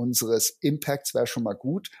Halbierung unseres Impacts wäre schon mal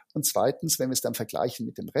gut. Und zweitens, wenn wir es dann vergleichen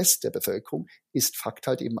mit dem Rest der Bevölkerung, ist Fakt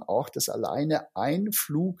halt eben auch, dass alleine ein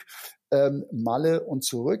Flug Malle und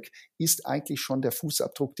zurück ist eigentlich schon der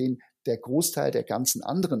Fußabdruck, den der Großteil der ganzen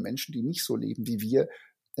anderen Menschen, die nicht so leben wie wir,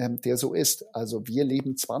 der so ist. Also wir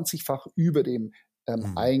leben 20-fach über dem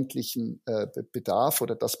eigentlichen Bedarf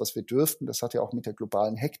oder das, was wir dürften. Das hat ja auch mit der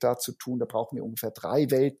globalen Hektar zu tun. Da brauchen wir ungefähr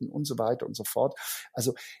 3 Welten und so weiter und so fort.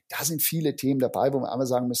 Also da sind viele Themen dabei, wo wir einmal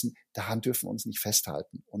sagen müssen, daran dürfen wir uns nicht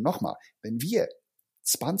festhalten. Und nochmal, wenn wir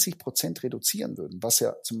 20% reduzieren würden, was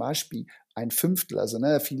ja zum Beispiel ein Fünftel, also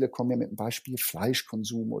viele kommen ja mit dem Beispiel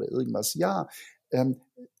Fleischkonsum oder irgendwas, ja,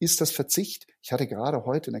 ist das Verzicht? Ich hatte gerade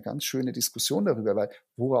heute eine ganz schöne Diskussion darüber, weil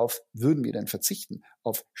worauf würden wir denn verzichten?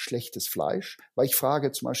 Auf schlechtes Fleisch? Weil ich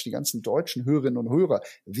frage zum Beispiel die ganzen deutschen Hörerinnen und Hörer,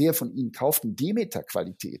 wer von ihnen kauft eine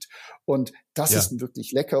Demeter-Qualität? Und das ist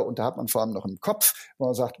wirklich lecker und da hat man vor allem noch im Kopf, wo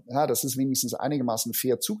man sagt, ja, das ist wenigstens einigermaßen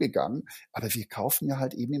fair zugegangen, aber wir kaufen ja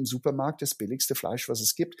halt eben im Supermarkt das billigste Fleisch, was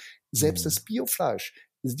es gibt. Selbst das Biofleisch,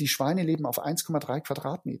 die Schweine leben auf 1,3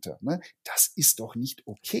 Quadratmeter. Ne? Das ist doch nicht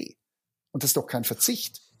okay. Und das ist doch kein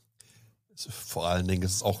Verzicht. Vor allen Dingen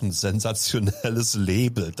ist es auch ein sensationelles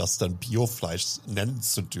Label, das dann Biofleisch nennen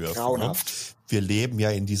zu dürfen. Grauenhaft. Ne? Wir leben ja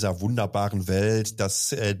in dieser wunderbaren Welt,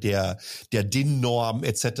 dass der DIN-Norm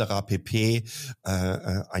etc. pp.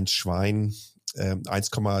 Ein Schwein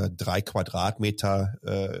 1,3 Quadratmeter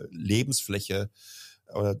Lebensfläche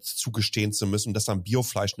zugestehen zu müssen, das dann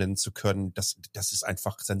Biofleisch nennen zu können, das ist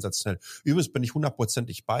einfach sensationell. Übrigens bin ich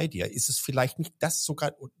 100%ig bei dir. Ist es vielleicht nicht ist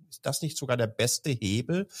das nicht sogar der beste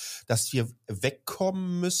Hebel, dass wir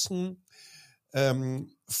wegkommen müssen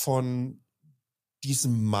von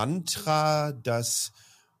diesem Mantra, dass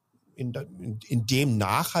in dem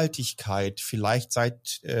Nachhaltigkeit vielleicht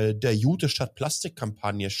seit der Jude statt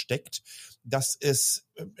Plastik-Kampagne steckt, dass es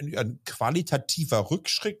ein qualitativer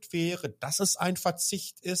Rückschritt wäre, dass es ein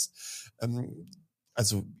Verzicht ist.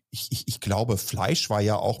 Also ich glaube, Fleisch war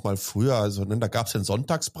ja auch mal früher, also da gab es den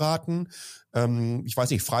Sonntagsbraten, ich weiß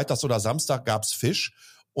nicht, freitags oder Samstag gab es Fisch.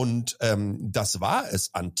 Und das war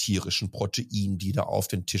es an tierischen Proteinen, die da auf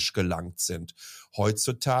den Tisch gelangt sind.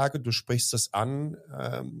 Heutzutage, du sprichst es an,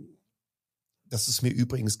 das ist mir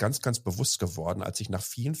übrigens ganz, ganz bewusst geworden, als ich nach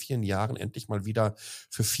vielen, vielen Jahren endlich mal wieder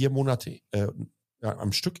für 4 Monate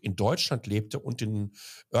am Stück in Deutschland lebte und den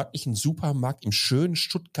örtlichen Supermarkt im schönen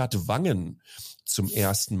Stuttgart-Wangen zum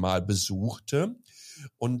ersten Mal besuchte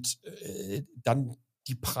und dann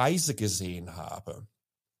die Preise gesehen habe.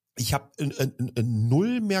 Ich habe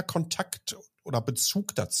null mehr Kontakt oder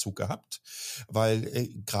Bezug dazu gehabt, weil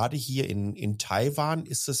gerade hier in Taiwan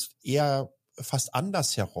ist es eher fast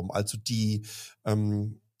andersherum. Also die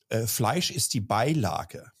Fleisch ist die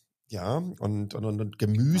Beilage. Ja, und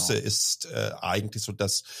Gemüse ist eigentlich so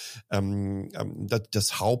das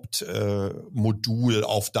Hauptmodul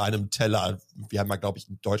auf deinem Teller. Wir haben ja, glaube ich,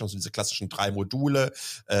 in Deutschland so diese klassischen 3 Module,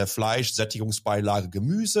 Fleisch, Sättigungsbeilage,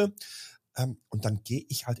 Gemüse. Und dann gehe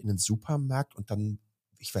ich halt in den Supermarkt und dann,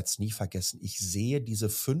 ich werde es nie vergessen, ich sehe diese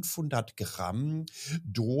 500 Gramm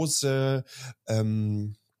Dose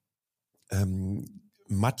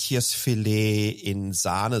Matjesfilet in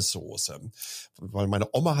Sahnesoße. Weil meine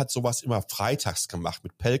Oma hat sowas immer freitags gemacht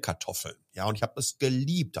mit Pellkartoffeln. Ja, und ich habe das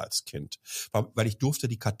geliebt als Kind, weil ich durfte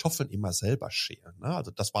die Kartoffeln immer selber schälen. Ne?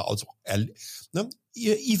 Also das war also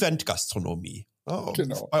Event-Gastronomie. Ja,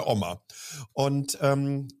 Genau. Bei Oma. Und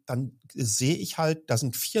dann sehe ich halt, da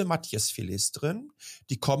sind 4 Matjesfilets drin,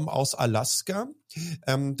 die kommen aus Alaska.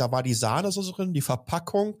 Da war die Sahnesoße drin, die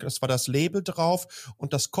Verpackung, das war das Label drauf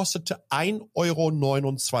und das kostete 1,29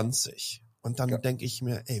 €. Und dann denke ich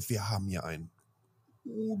mir, wir haben hier ein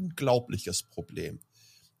unglaubliches Problem.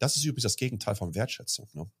 Das ist übrigens das Gegenteil von Wertschätzung.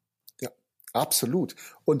 Ne? Ja, absolut.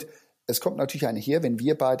 Und es kommt natürlich einher, wenn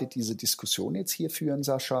wir beide diese Diskussion jetzt hier führen,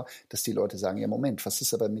 Sascha, dass die Leute sagen, ja Moment, was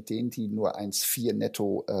ist aber mit denen, die nur 1,4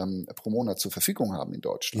 netto pro Monat zur Verfügung haben in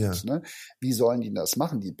Deutschland? Ja. Ne? Wie sollen die das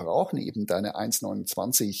machen? Die brauchen eben deine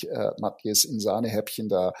 1,29 Matjes in Sahnehäppchen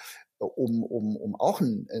da um auch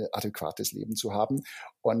ein adäquates Leben zu haben.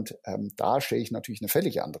 Und da stelle ich natürlich eine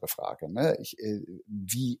völlig andere Frage. Ne?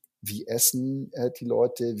 Wie essen die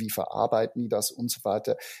Leute, wie verarbeiten die das und so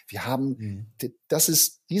weiter. Wir haben,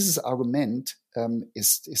 dieses Argument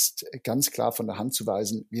ist ganz klar von der Hand zu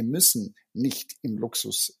weisen. Wir müssen nicht im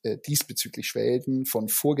Luxus diesbezüglich schwelgen von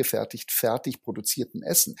vorgefertigt, fertig produziertem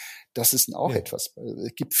Essen. Das ist auch etwas.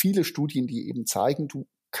 Es gibt viele Studien, die eben zeigen, du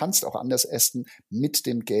kannst auch anders essen mit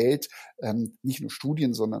dem Geld, nicht nur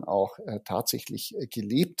Studien, sondern auch tatsächlich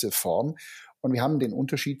gelebte Form. Und wir haben den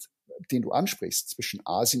Unterschied, den du ansprichst, zwischen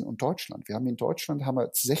Asien und Deutschland. In Deutschland haben wir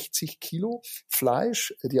 60 Kilo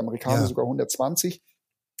Fleisch, die Amerikaner sogar 120.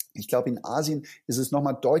 Ich glaube, in Asien ist es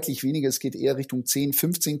nochmal deutlich weniger. Es geht eher Richtung 10,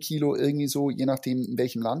 15 Kilo irgendwie so, je nachdem in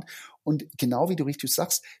welchem Land. Und genau wie du richtig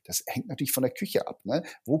sagst, das hängt natürlich von der Küche ab. Ne?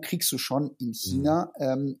 Wo kriegst du schon in China,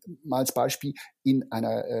 mal als Beispiel, in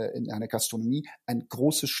einer Gastronomie ein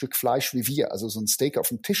großes Stück Fleisch wie wir, also so ein Steak auf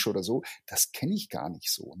dem Tisch oder so, das kenne ich gar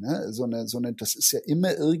nicht so. Ne? Sondern das ist ja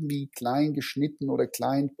immer irgendwie klein geschnitten oder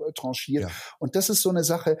klein tranchiert. Ja. Und das ist so eine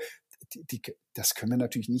Sache, das können wir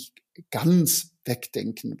natürlich nicht ganz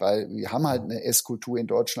wegdenken, weil wir haben halt eine Esskultur in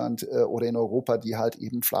Deutschland oder in Europa, die halt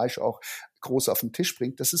eben Fleisch auch groß auf den Tisch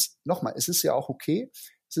bringt. Das ist, nochmal, es ist ja auch okay.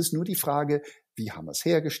 Es ist nur die Frage, wie haben wir es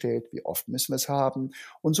hergestellt, wie oft müssen wir es haben.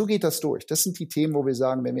 Und so geht das durch. Das sind die Themen, wo wir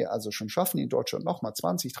sagen, wenn wir also schon schaffen, in Deutschland nochmal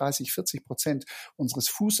 20, 30, 40% unseres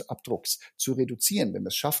Fußabdrucks zu reduzieren, wenn wir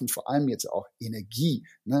es schaffen, vor allem jetzt auch Energie,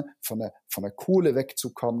 ne, von der Kohle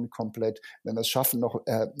wegzukommen komplett, wenn wir es schaffen, noch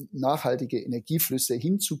nachhaltige Energieflüsse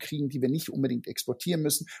hinzukriegen, die wir nicht unbedingt exportieren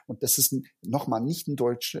müssen. Und das ist nochmal nicht ein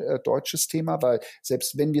deutsches Thema, weil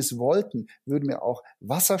selbst wenn wir es wollten, würden wir auch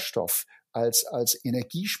Wasserstoff als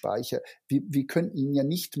Energiespeicher. Wir könnten ihn ja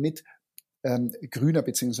nicht mit grüner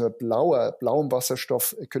bzw. blauem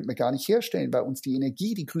Wasserstoff könnten wir gar nicht herstellen, weil uns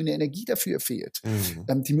die grüne Energie dafür fehlt.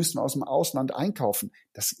 Die müssen wir aus dem Ausland einkaufen.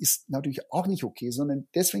 Das ist natürlich auch nicht okay, sondern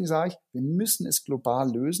deswegen sage ich, wir müssen es global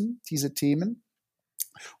lösen, diese Themen.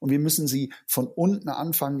 Und wir müssen sie von unten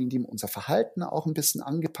anfangen, indem unser Verhalten auch ein bisschen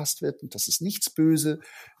angepasst wird. Und das ist nichts Böses,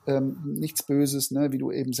 ne, wie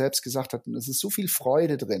du eben selbst gesagt hast. Und es ist so viel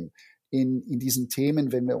Freude drin in diesen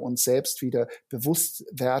Themen, wenn wir uns selbst wieder bewusst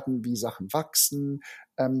werden, wie Sachen wachsen,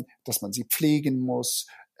 dass man sie pflegen muss.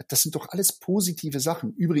 Das sind doch alles positive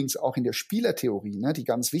Sachen. Übrigens auch in der Spielertheorie, ne, die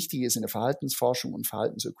ganz wichtig ist in der Verhaltensforschung und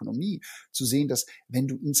Verhaltensökonomie, zu sehen, dass wenn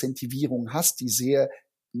du Incentivierungen hast, die sehr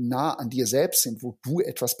nah an dir selbst sind, wo du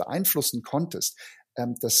etwas beeinflussen konntest,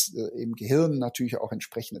 dass im Gehirn natürlich auch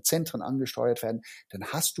entsprechende Zentren angesteuert werden, dann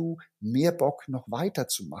hast du mehr Bock, noch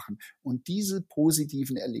weiterzumachen. Und diese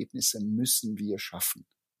positiven Erlebnisse müssen wir schaffen.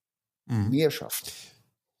 Mehr schaffen.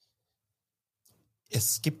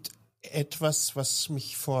 Es gibt etwas, was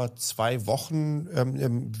mich vor 2 Wochen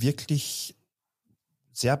wirklich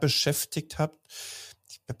sehr beschäftigt hat.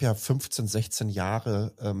 Ich habe ja 15, 16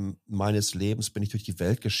 Jahre meines Lebens bin ich durch die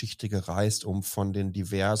Weltgeschichte gereist, um von den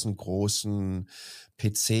diversen großen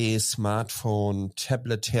PC, Smartphone,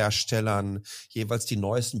 Tablet-Herstellern jeweils die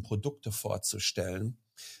neuesten Produkte vorzustellen.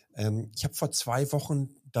 Ich habe vor 2 Wochen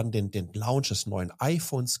dann den Launch des neuen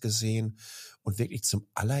iPhones gesehen und wirklich zum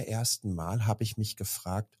allerersten Mal habe ich mich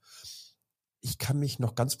gefragt, ich kann mich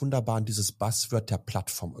noch ganz wunderbar an dieses Buzzword der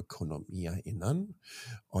Plattformökonomie erinnern.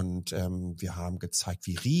 Und wir haben gezeigt,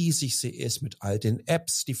 wie riesig sie ist mit all den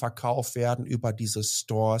Apps, die verkauft werden über diese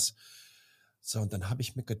Stores. So, und dann habe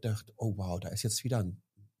ich mir gedacht, oh wow, da ist jetzt wieder ein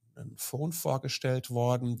Phone vorgestellt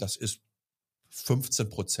worden. Das ist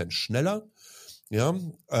 15% schneller, ja,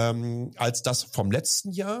 als das vom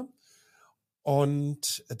letzten Jahr.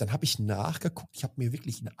 Und dann habe ich nachgeguckt. Ich habe mir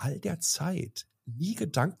wirklich in all der Zeit nie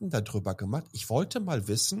Gedanken darüber gemacht. Ich wollte mal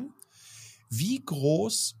wissen, wie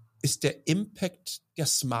groß ist der Impact der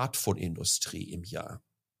Smartphone-Industrie im Jahr?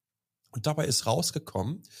 Und dabei ist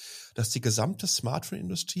rausgekommen, dass die gesamte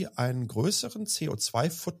Smartphone-Industrie einen größeren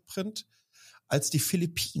CO2-Footprint als die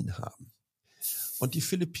Philippinen haben. Und die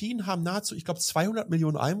Philippinen haben nahezu, ich glaube, 200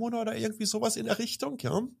 Millionen Einwohner oder irgendwie sowas in der Richtung,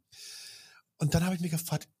 ja. Und dann habe ich mir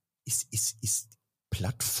gefragt, ist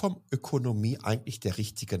Plattformökonomie eigentlich der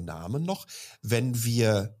richtige Name noch, wenn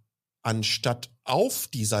wir anstatt auf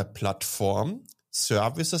dieser Plattform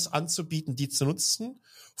Services anzubieten, die zu nutzen,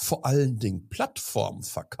 vor allen Dingen Plattformen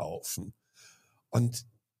verkaufen? Und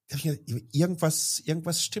irgendwas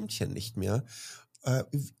stimmt hier nicht mehr.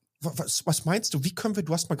 was meinst du? Wie können wir,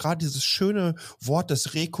 du hast mal gerade dieses schöne Wort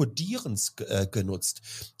des Rekodierens genutzt.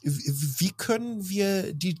 Wie können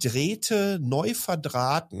wir die Drähte neu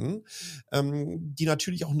verdrahten, die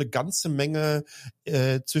natürlich auch eine ganze Menge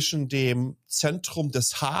zwischen dem Zentrum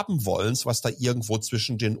des Habenwollens, was da irgendwo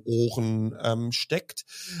zwischen den Ohren steckt,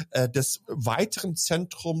 des weiteren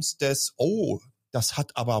Zentrums des, oh, das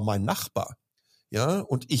hat aber mein Nachbar. Ja,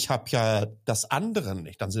 und ich habe ja das andere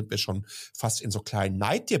nicht. Dann sind wir schon fast in so kleinen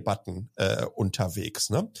Neiddebatten unterwegs.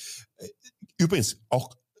 Ne? Übrigens,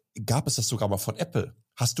 auch gab es das sogar mal von Apple.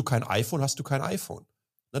 Hast du kein iPhone, hast du kein iPhone.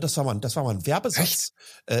 Ne, das war mal ein Werbesatz.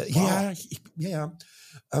 Wow. Ja.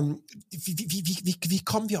 Wie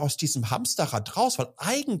kommen wir aus diesem Hamsterrad raus? Weil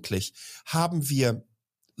eigentlich haben wir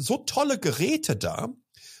so tolle Geräte da,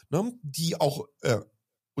 ne, die auch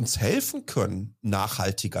uns helfen können,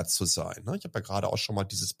 nachhaltiger zu sein. Ich habe ja gerade auch schon mal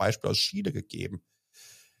dieses Beispiel aus Chile gegeben.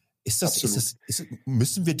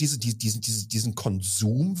 Müssen wir diesen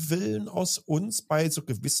Konsumwillen aus uns bei so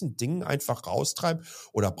gewissen Dingen einfach raustreiben?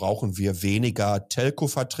 Oder brauchen wir weniger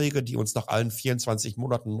Telco-Verträge, die uns nach allen 24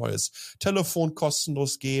 Monaten ein neues Telefon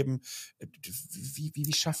kostenlos geben?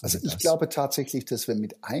 Wie schaffen wir das? Also ich glaube tatsächlich, dass wir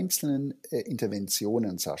mit einzelnen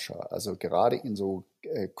Interventionen, Sascha, also gerade in so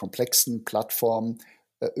komplexen Plattformen,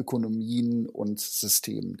 Ökonomien und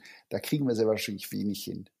Systemen. Da kriegen wir sehr wahrscheinlich wenig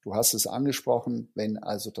hin. Du hast es angesprochen, wenn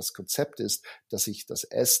also das Konzept ist, dass ich das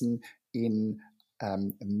Essen in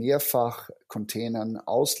Mehrfach-Containern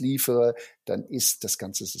ausliefere, dann ist das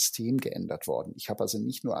ganze System geändert worden. Ich habe also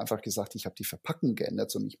nicht nur einfach gesagt, ich habe die Verpackung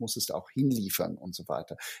geändert, sondern ich muss es da auch hinliefern und so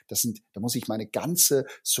weiter. Da muss ich meine ganze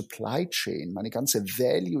Supply Chain, meine ganze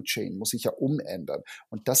Value Chain muss ich ja umändern.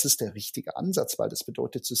 Und das ist der richtige Ansatz, weil das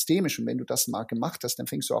bedeutet systemisch. Und wenn du das mal gemacht hast, dann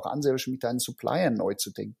fängst du auch an, sehr wahrscheinlich mit deinen Suppliern neu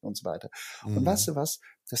zu denken und so weiter. Und weißt du was?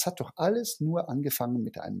 Das hat doch alles nur angefangen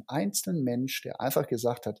mit einem einzelnen Mensch, der einfach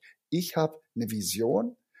gesagt hat, ich habe eine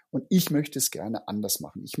Vision und ich möchte es gerne anders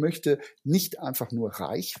machen. Ich möchte nicht einfach nur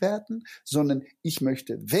reich werden, sondern ich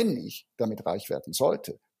möchte, wenn ich damit reich werden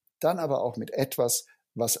sollte, dann aber auch mit etwas,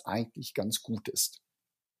 was eigentlich ganz gut ist.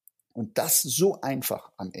 Und das so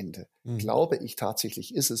einfach am Ende, glaube ich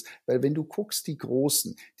tatsächlich ist es, weil wenn du guckst, die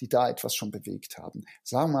Großen, die da etwas schon bewegt haben,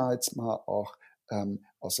 sagen wir jetzt mal auch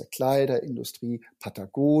aus der Kleiderindustrie,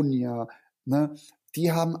 Patagonia, ne,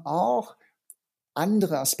 die haben auch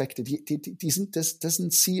andere Aspekte, die sind das ist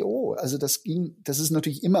ein CEO. Also das ist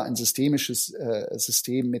natürlich immer ein systemisches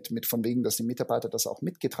System mit von wegen, dass die Mitarbeiter das auch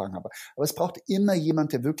mitgetragen haben. Aber es braucht immer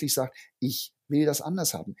jemand, der wirklich sagt, ich will das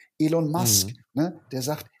anders haben. Elon Musk, ne, der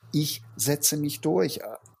sagt, ich setze mich durch.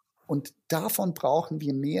 Und davon brauchen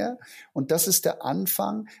wir mehr. Und das ist der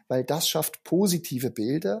Anfang, weil das schafft positive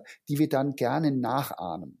Bilder, die wir dann gerne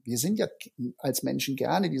nachahmen. Wir sind ja als Menschen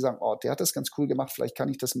gerne, die sagen, oh, der hat das ganz cool gemacht, vielleicht kann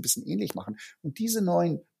ich das ein bisschen ähnlich machen. Und diese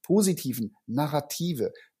neuen positiven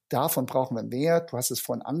Narrative, davon brauchen wir mehr. Du hast es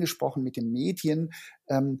vorhin angesprochen mit den Medien.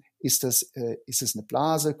 Ist es eine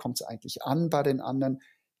Blase? Kommt es eigentlich an bei den anderen?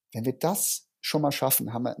 Wenn wir das schon mal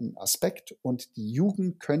schaffen, haben wir einen Aspekt und die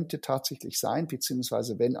Jugend könnte tatsächlich sein,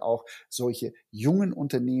 beziehungsweise wenn auch solche jungen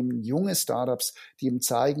Unternehmen, junge Startups, die eben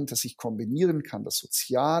zeigen, dass ich kombinieren kann, das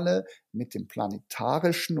Soziale mit dem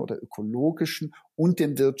Planetarischen oder Ökologischen und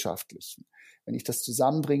dem Wirtschaftlichen. Wenn ich das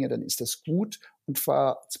zusammenbringe, dann ist das gut und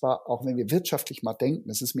zwar auch, wenn wir wirtschaftlich mal denken,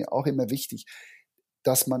 das ist mir auch immer wichtig,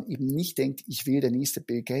 dass man eben nicht denkt, ich will der nächste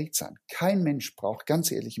Bill Gates sein. Kein Mensch braucht,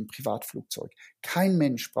 ganz ehrlich, ein Privatflugzeug. Kein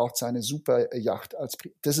Mensch braucht seine Superjacht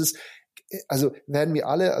das ist, also werden wir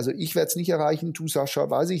alle, also ich werde es nicht erreichen, du Sascha,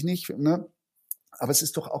 weiß ich nicht, ne? Aber es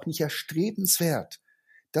ist doch auch nicht erstrebenswert.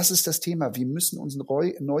 Das ist das Thema. Wir müssen uns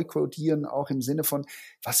neu kodieren, auch im Sinne von,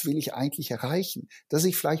 was will ich eigentlich erreichen? Dass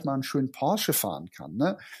ich vielleicht mal einen schönen Porsche fahren kann,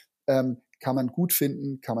 ne? Kann man gut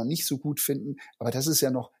finden, kann man nicht so gut finden, aber das ist ja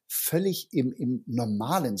noch völlig im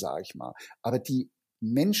Normalen, sage ich mal. Aber die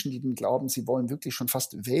Menschen, die den glauben, sie wollen wirklich schon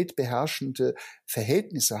fast weltbeherrschende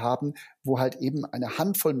Verhältnisse haben, wo halt eben eine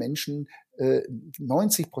Handvoll Menschen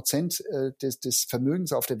 90% des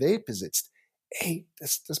Vermögens auf der Welt besitzt. Ey,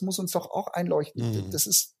 das muss uns doch auch einleuchten. Das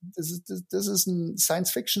ist ein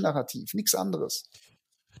Science-Fiction-Narrativ, nichts anderes.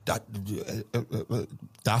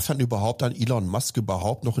 Darf dann überhaupt Elon Musk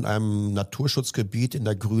überhaupt noch in einem Naturschutzgebiet in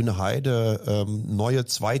der Grünen Heide neue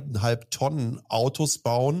 2,5 Tonnen Autos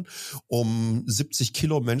bauen, um 70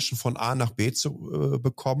 Kilo Menschen von A nach B zu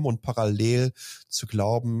bekommen und parallel zu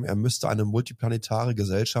glauben, er müsste eine multiplanetare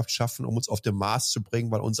Gesellschaft schaffen, um uns auf den Mars zu bringen,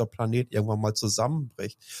 weil unser Planet irgendwann mal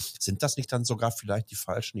zusammenbricht. Sind das nicht dann sogar vielleicht die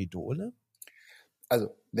falschen Idole?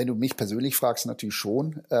 Also, wenn du mich persönlich fragst, natürlich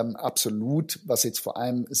schon, absolut, was jetzt vor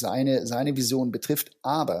allem seine Vision betrifft.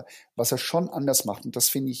 Aber was er schon anders macht, und das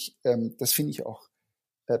finde ich auch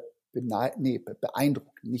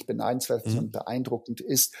beeindruckend, nicht beneidenswert, sondern beeindruckend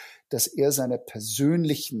ist, dass er seine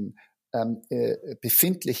persönlichen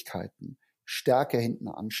Befindlichkeiten stärker hinten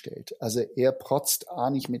anstellt. Also er protzt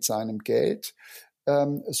nicht mit seinem Geld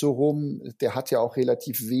so rum. Der hat ja auch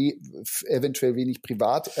relativ eventuell wenig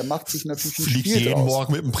privat. Er macht sich natürlich ein Fliegt Spiel jeden draus.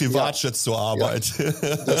 Morgen mit einem Privatjet zur Arbeit.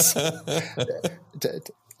 Ja,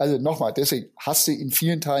 also nochmal, deswegen hast du in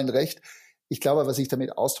vielen Teilen recht. Ich glaube, was ich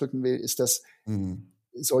damit ausdrücken will, ist, dass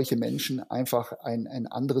solche Menschen einfach ein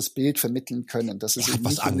anderes Bild vermitteln können. Dass es eben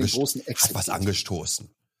nicht um den großen Exit hat was angestoßen.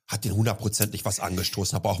 Hat den 100% was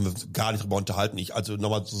angestoßen. Da brauchen wir gar nicht drüber unterhalten. Also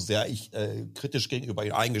nochmal, so sehr ich kritisch gegenüber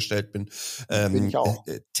ihm eingestellt bin. Bin ich auch.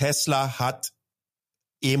 Tesla hat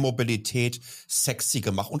E-Mobilität sexy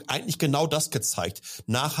gemacht und eigentlich genau das gezeigt.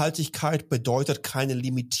 Nachhaltigkeit bedeutet keine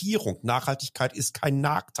Limitierung. Nachhaltigkeit ist kein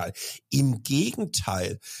Nachteil. Im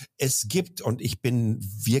Gegenteil, es gibt, und ich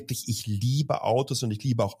liebe Autos und ich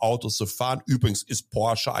liebe auch Autos zu fahren. Übrigens ist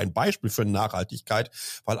Porsche ein Beispiel für Nachhaltigkeit,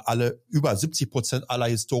 weil über 70% aller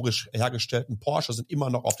historisch hergestellten Porsche sind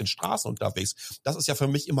immer noch auf den Straßen unterwegs. Das ist ja für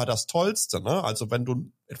mich immer das Tollste, ne? Also wenn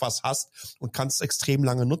du etwas hast und kannst es extrem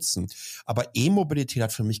lange nutzen. Aber E-Mobilität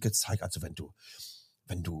hat für mich gezeigt, also wenn du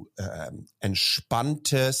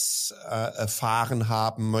entspanntes Fahren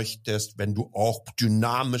haben möchtest, wenn du auch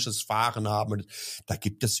dynamisches Fahren haben möchtest, da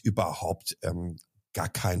gibt es überhaupt gar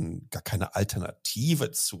keine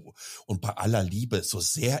Alternative zu. Und bei aller Liebe, so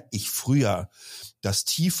sehr ich früher das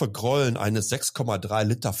tiefe Grollen eines 6,3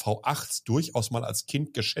 Liter V8 durchaus mal als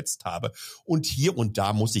Kind geschätzt habe, und hier und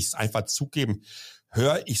da muss ich es einfach zugeben,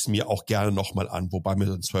 höre ich es mir auch gerne nochmal an, wobei mir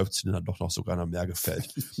so ein 12-Zylinder doch noch sogar noch mehr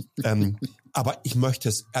gefällt. Aber ich möchte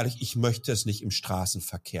es nicht im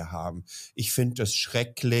Straßenverkehr haben. Ich finde es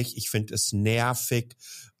schrecklich, ich finde es nervig.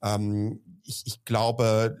 Ich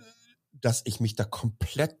glaube, dass ich mich da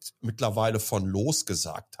komplett mittlerweile von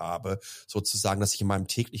losgesagt habe, sozusagen, dass ich in meinem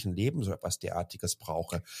täglichen Leben so etwas derartiges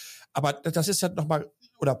brauche. Aber das ist ja nochmal,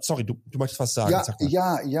 oder sorry, du möchtest was sagen?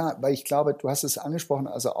 Ja, weil ich glaube, du hast es angesprochen,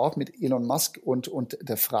 also auch mit Elon Musk und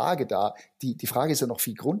der Frage da, die Frage ist ja noch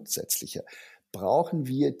viel grundsätzlicher. Brauchen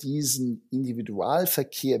wir diesen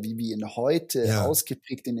Individualverkehr, wie wir ihn heute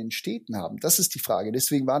ausgeprägt in den Städten haben? Das ist die Frage.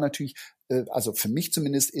 Deswegen war natürlich, also für mich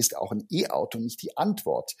zumindest, ist auch ein E-Auto nicht die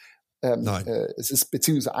Antwort. Es ist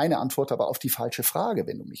beziehungsweise eine Antwort, aber auf die falsche Frage,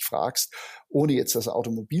 wenn du mich fragst, ohne jetzt das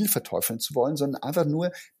Automobil verteufeln zu wollen, sondern einfach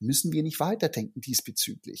nur, müssen wir nicht weiterdenken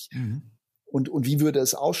diesbezüglich? Und wie würde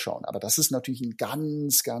es ausschauen? Aber das ist natürlich ein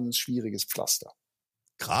ganz, ganz schwieriges Pflaster.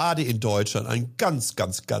 Gerade in Deutschland ein ganz,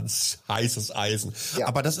 ganz, ganz heißes Eisen. Ja.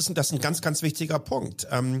 Aber das ist ein ganz, ganz wichtiger Punkt.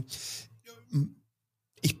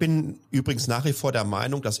 Ich bin übrigens nach wie vor der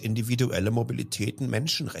Meinung, dass individuelle Mobilität ein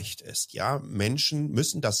Menschenrecht ist. Ja, Menschen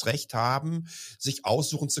müssen das Recht haben, sich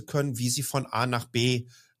aussuchen zu können, wie sie von A nach B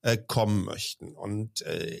kommen möchten. Und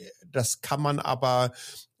das kann man aber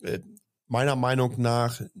meiner Meinung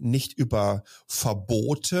nach nicht über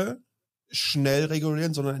Verbote schnell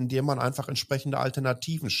regulieren, sondern indem man einfach entsprechende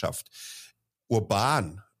Alternativen schafft.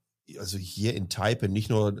 Urban, also hier in Taipei,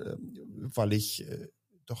 nicht nur, weil ich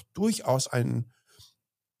doch durchaus ein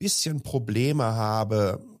bisschen Probleme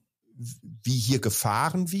habe, wie hier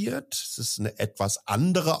gefahren wird. Es ist eine etwas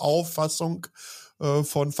andere Auffassung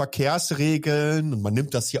von Verkehrsregeln und man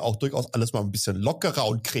nimmt das hier auch durchaus alles mal ein bisschen lockerer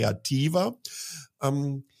und kreativer.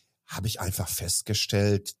 Habe ich einfach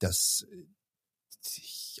festgestellt, dass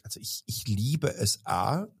ich liebe es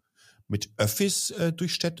mit Öffis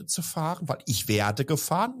durch Städte zu fahren, weil ich werde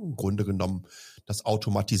gefahren. Im Grunde genommen, das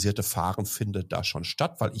automatisierte Fahren findet da schon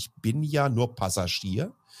statt, weil ich bin ja nur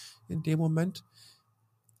Passagier in dem Moment.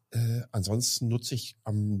 Ansonsten nutze ich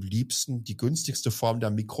am liebsten die günstigste Form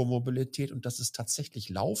der Mikromobilität und das ist tatsächlich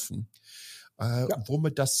Laufen.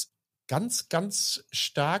 Womit das ganz, ganz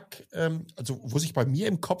stark, wo sich bei mir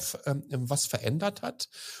im Kopf was verändert hat.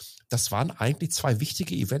 Das waren eigentlich zwei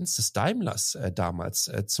wichtige Events des Daimlers damals.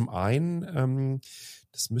 Zum einen,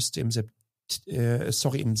 das müsste im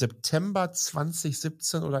September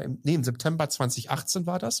 2017 im September 2018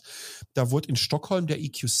 war das. Da wurde in Stockholm der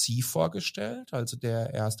EQC vorgestellt, also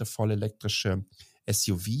der erste voll elektrische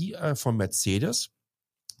SUV von Mercedes.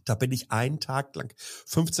 Da bin ich einen Tag lang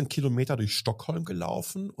 15 Kilometer durch Stockholm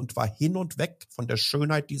gelaufen und war hin und weg von der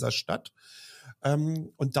Schönheit dieser Stadt.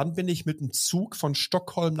 Und dann bin ich mit dem Zug von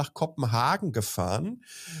Stockholm nach Kopenhagen gefahren,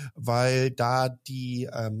 weil da die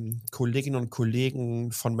Kolleginnen und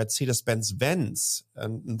Kollegen von Mercedes-Benz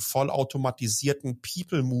einen vollautomatisierten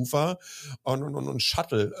People Mover und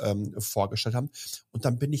Shuttle vorgestellt haben. Und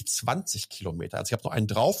dann bin ich 20 Kilometer. Also ich habe noch einen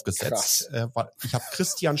draufgesetzt. Weil ich habe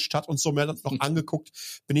Christianstadt und so mir noch angeguckt,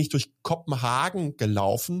 bin ich durch Kopenhagen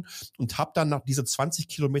gelaufen und habe dann nach diese 20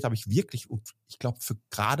 Kilometer habe ich wirklich, ich glaube für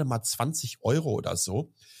gerade mal 20 Euro oder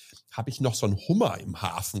so, habe ich noch so einen Hummer im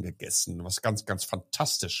Hafen gegessen, was ganz, ganz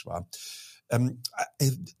fantastisch war.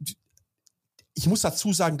 Ich muss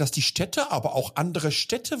dazu sagen, dass die Städte aber auch andere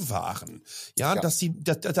Städte waren. Ja, dass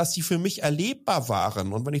sie für mich erlebbar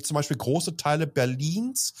waren. Und wenn ich zum Beispiel große Teile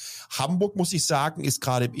Berlins, Hamburg, muss ich sagen, ist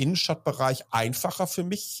gerade im Innenstadtbereich einfacher für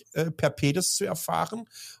mich, per Pedis zu erfahren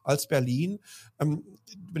als Berlin. Wenn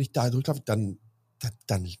ich da durchlaufe, dann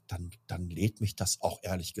lädt mich das auch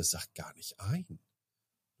ehrlich gesagt gar nicht ein.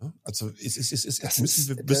 Also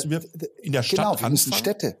müssen wir in der Stadt genau, wir anfangen? müssen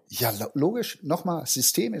Städte. Ja, logisch, nochmal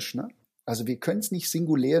systemisch, ne? Also wir können es nicht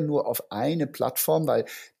singulär nur auf eine Plattform, weil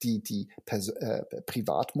die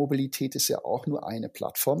Privatmobilität ist ja auch nur eine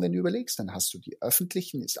Plattform, wenn du überlegst. Dann hast du die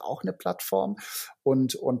öffentlichen, ist auch eine Plattform.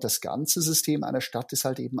 Und das ganze System einer Stadt ist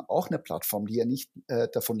halt eben auch eine Plattform, die ja nicht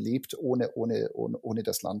davon lebt, ohne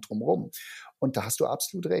das Land drumherum. Und da hast du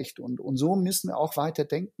absolut recht. Und so müssen wir auch weiter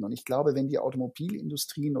denken. Und ich glaube, wenn die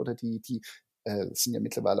Automobilindustrien oder es sind ja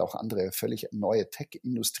mittlerweile auch andere völlig neue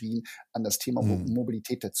Tech-Industrien an das Thema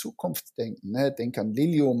Mobilität der Zukunft denken, ne? Denk an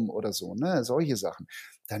Lilium oder so, ne? Solche Sachen.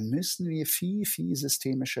 Dann müssen wir viel, viel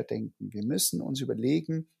systemischer denken. Wir müssen uns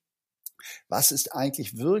überlegen, was ist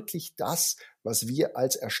eigentlich wirklich das, was wir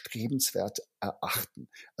als erstrebenswert erachten?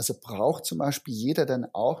 Also braucht zum Beispiel jeder dann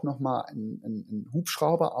auch nochmal ein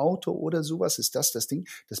Hubschrauberauto oder sowas? Ist das Ding?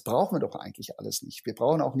 Das brauchen wir doch eigentlich alles nicht. Wir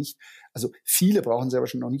brauchen auch nicht, also viele brauchen sehr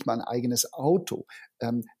wahrscheinlich noch nicht mal ein eigenes Auto.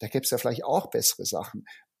 Da gäbe es ja vielleicht auch bessere Sachen.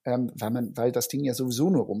 Weil das Ding ja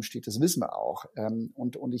sowieso nur rumsteht, das wissen wir auch.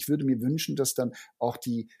 Und ich würde mir wünschen, dass dann auch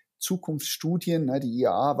die Zukunftsstudien, ne, die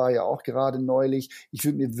IAA war ja auch gerade neulich. Ich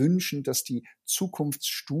würde mir wünschen, dass die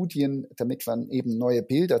Zukunftsstudien, damit man eben neue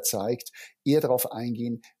Bilder zeigt, eher darauf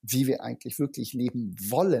eingehen, wie wir eigentlich wirklich leben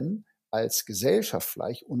wollen als Gesellschaft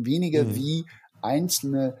vielleicht und weniger wie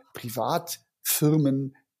einzelne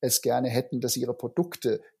Privatfirmen es gerne hätten, dass ihre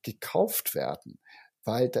Produkte gekauft werden.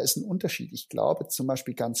 Weil da ist ein Unterschied. Ich glaube zum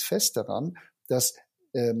Beispiel ganz fest daran, dass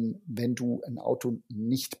wenn du ein Auto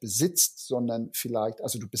nicht besitzt, sondern vielleicht,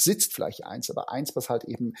 also du besitzt vielleicht eins, aber eins, was halt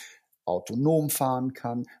eben autonom fahren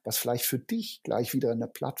kann, was vielleicht für dich gleich wieder eine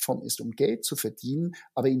Plattform ist, um Geld zu verdienen,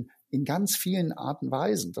 aber in ganz vielen Arten und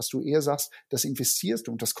Weisen, dass du eher sagst, das investierst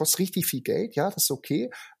du und das kostet richtig viel Geld, ja, das ist okay,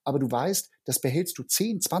 aber du weißt, das behältst du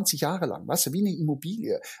 10, 20 Jahre lang, weißt du, wie eine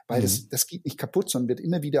Immobilie, weil das geht nicht kaputt, sondern wird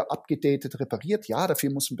immer wieder abgedatet, repariert. Ja,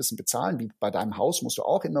 dafür musst du ein bisschen bezahlen, wie bei deinem Haus musst du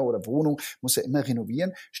auch immer oder Wohnung, musst du ja immer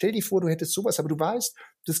renovieren. Stell dir vor, du hättest sowas, aber du weißt,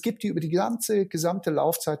 das gibt dir über die gesamte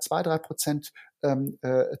Laufzeit 2-3%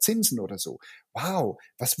 Zinsen oder so. Wow,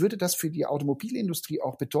 was würde das für die Automobilindustrie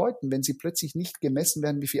auch bedeuten, wenn sie plötzlich nicht gemessen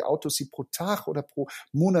werden, wie viele Autos sie pro Tag oder pro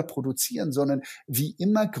Monat produzieren, sondern wie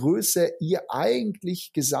immer größer ihr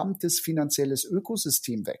eigentlich gesamtes finanzielles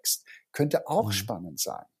Ökosystem wächst. Könnte auch spannend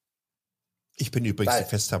sein. Ich bin übrigens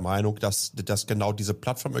fester Meinung, dass genau diese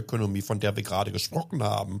Plattformökonomie, von der wir gerade gesprochen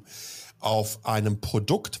haben, auf einem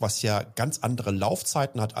Produkt, was ja ganz andere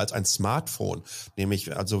Laufzeiten hat als ein Smartphone,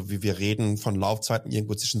 nämlich, also wie wir reden von Laufzeiten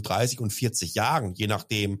irgendwo zwischen 30 und 40 Jahren, je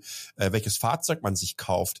nachdem, welches Fahrzeug man sich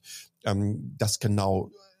kauft, dass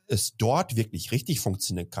genau es dort wirklich richtig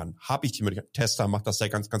funktionieren kann, habe ich die Möglichkeit. Tesla macht das ja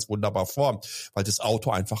ganz, ganz wunderbar vor, weil das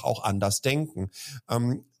Auto einfach auch anders denken.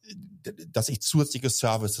 Dass ich zusätzliche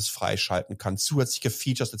Services freischalten kann, zusätzliche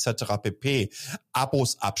Features etc. pp.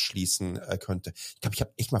 Abos abschließen könnte. Ich glaube, ich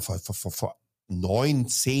habe echt mal vor 9,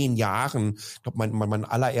 10 Jahren, ich glaube, meinen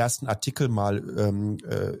allerersten Artikel mal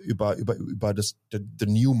über das the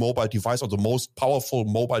new mobile device, also most powerful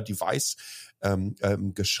mobile device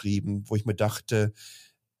geschrieben, wo ich mir dachte,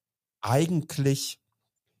 eigentlich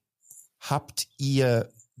habt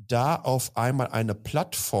ihr da auf einmal eine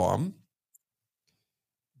Plattform,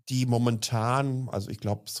 die momentan, also ich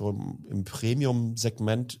glaube, so im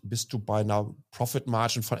Premium-Segment bist du bei einer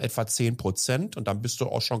Profit-Margin von etwa 10% und dann bist du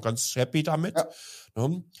auch schon ganz happy damit. Ja.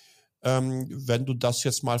 Ne? Wenn du das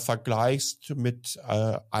jetzt mal vergleichst mit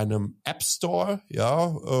einem App Store,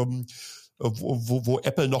 ja, wo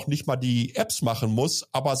Apple noch nicht mal die Apps machen muss,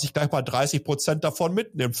 aber sich gleich mal 30% davon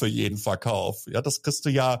mitnimmt für jeden Verkauf. Ja, das kriegst du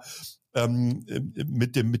ja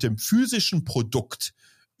mit dem physischen Produkt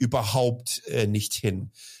überhaupt nicht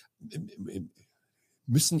hin.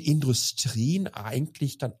 Müssen Industrien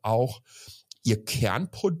eigentlich dann auch ihr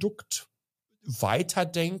Kernprodukt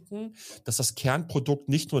weiterdenken, dass das Kernprodukt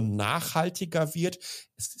nicht nur nachhaltiger wird.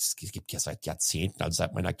 Es gibt ja seit Jahrzehnten, also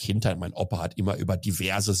seit meiner Kindheit, mein Opa hat immer über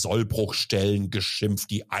diverse Sollbruchstellen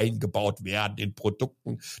geschimpft, die eingebaut werden in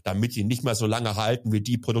Produkten, damit die nicht mehr so lange halten wie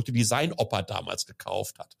die Produkte, die sein Opa damals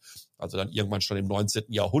gekauft hat. Also dann irgendwann schon im 19.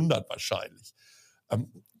 Jahrhundert wahrscheinlich.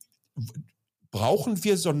 Brauchen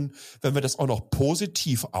wir wenn wir das auch noch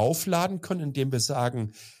positiv aufladen können, indem wir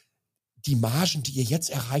sagen, die Margen, die ihr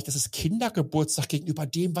jetzt erreicht, das ist Kindergeburtstag gegenüber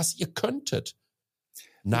dem, was ihr könntet.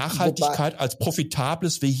 Nachhaltigkeit als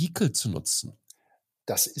profitables Vehikel zu nutzen.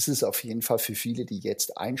 Das ist es auf jeden Fall für viele, die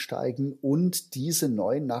jetzt einsteigen und diese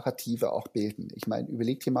neuen Narrative auch bilden. Ich meine,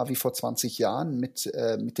 überleg dir mal, wie vor 20 Jahren mit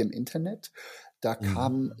dem Internet. Da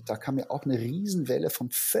kam ja auch eine Riesenwelle von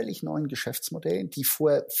völlig neuen Geschäftsmodellen, die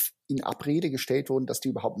vorher in Abrede gestellt wurden, dass die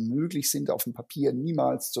überhaupt möglich sind, auf dem Papier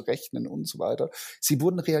niemals zu rechnen und so weiter. Sie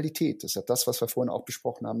wurden Realität. Das ist ja das, was wir vorhin auch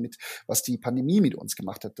besprochen haben, was die Pandemie mit uns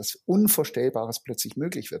gemacht hat, dass Unvorstellbares plötzlich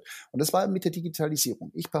möglich wird. Und das war mit der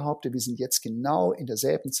Digitalisierung. Ich behaupte, wir sind jetzt genau in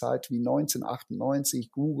derselben Zeit wie 1998,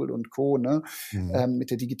 Google und Co. Mit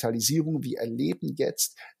der Digitalisierung. Wir erleben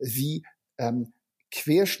jetzt, wie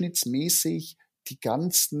querschnittsmäßig die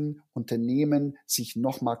ganzen Unternehmen sich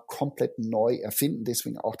nochmal komplett neu erfinden.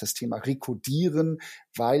 Deswegen auch das Thema Rekodieren,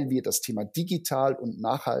 weil wir das Thema digital und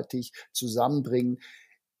nachhaltig zusammenbringen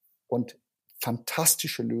und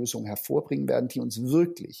fantastische Lösungen hervorbringen werden, die uns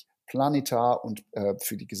wirklich planetar und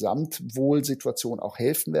für die Gesamtwohlsituation auch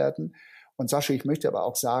helfen werden. Und Sascha, ich möchte aber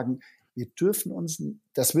auch sagen, wir dürfen uns,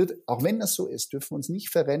 auch wenn das so ist, dürfen wir uns nicht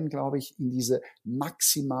verrennen, glaube ich, in diese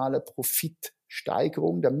maximale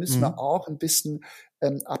Profitsteigerung. Da müssen wir auch ein bisschen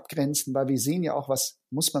abgrenzen, weil wir sehen ja auch, was,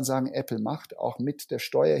 muss man sagen, Apple macht, auch mit der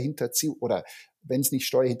Steuerhinterziehung, oder wenn es nicht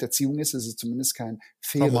Steuerhinterziehung ist, ist es zumindest kein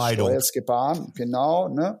faires Steuersgebaren. Genau,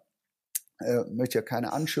 ne? Möchte ja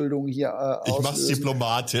keine Anschuldigungen hier auslösen. Ich mach's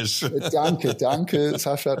diplomatisch. Danke,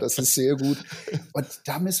 Sascha, das ist sehr gut. Und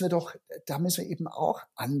da müssen wir eben auch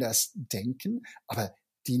anders denken. Aber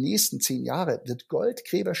die nächsten 10 Jahre wird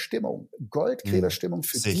Goldgräberstimmung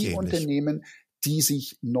für die Unternehmen, die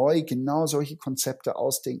sich neu genau solche Konzepte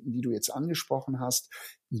ausdenken, die du jetzt angesprochen hast.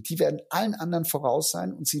 Die werden allen anderen voraus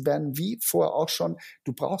sein und sie werden wie vorher auch schon,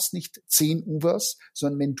 du brauchst nicht 10 Ubers,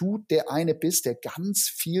 sondern wenn du der eine bist, der ganz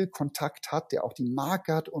viel Kontakt hat, der auch die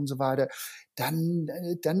Marke hat und so weiter, dann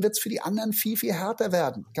wird es für die anderen viel, viel härter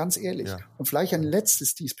werden, ganz ehrlich. Ja. Und vielleicht ein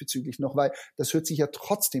letztes diesbezüglich noch, weil das hört sich ja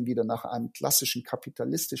trotzdem wieder nach einem klassischen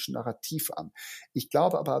kapitalistischen Narrativ an. Ich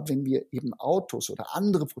glaube aber, wenn wir eben Autos oder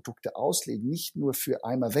andere Produkte auslegen, nicht nur für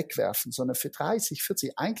einmal wegwerfen, sondern für 30,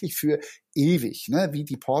 40, eigentlich für ewig, ne, wie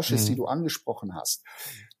die Porsches, die du angesprochen hast.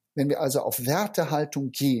 Wenn wir also auf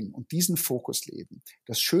Wertehaltung gehen und diesen Fokus leben,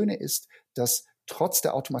 das Schöne ist, dass trotz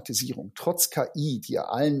der Automatisierung, trotz KI, die ja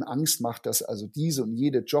allen Angst macht, dass also diese und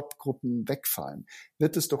jede Jobgruppen wegfallen,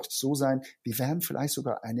 wird es doch so sein, wir werden vielleicht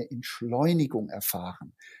sogar eine Entschleunigung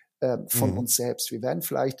erfahren von uns selbst. Wir werden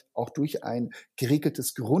vielleicht auch durch ein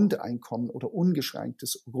geregeltes Grundeinkommen oder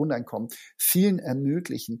ungeschränktes Grundeinkommen vielen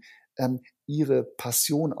ermöglichen, ihre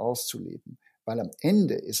Passion auszuleben. Weil am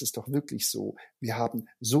Ende ist es doch wirklich so, wir haben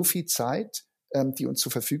so viel Zeit, die uns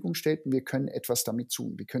zur Verfügung steht, und wir können etwas damit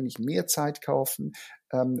tun. Wir können nicht mehr Zeit kaufen,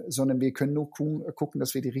 sondern wir können nur gucken,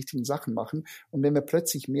 dass wir die richtigen Sachen machen. Und wenn wir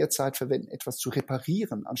plötzlich mehr Zeit verwenden, etwas zu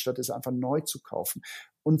reparieren, anstatt es einfach neu zu kaufen,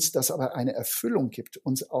 uns das aber eine Erfüllung gibt,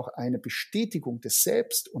 uns auch eine Bestätigung des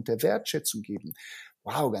Selbst und der Wertschätzung geben.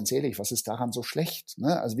 Wow, ganz ehrlich, was ist daran so schlecht?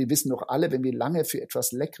 Ne? Also wir wissen doch alle, wenn wir lange für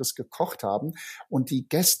etwas Leckeres gekocht haben und die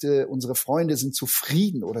Gäste, unsere Freunde sind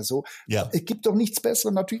zufrieden oder so, es gibt doch nichts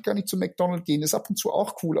Besseres. Natürlich kann ich zu McDonald's gehen, ist ab und zu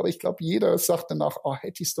auch cool, aber ich glaube, jeder sagt danach, oh,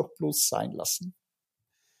 hätte ich es doch bloß sein lassen.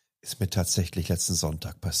 Ist mir tatsächlich letzten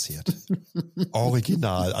Sonntag passiert.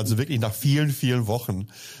 Original, also wirklich nach vielen, vielen Wochen.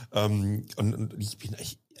 Und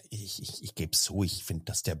ich gebe es zu, ich finde,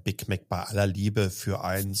 dass der Big Mac bei aller Liebe für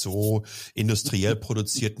einen so industriell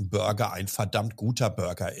produzierten Burger ein verdammt guter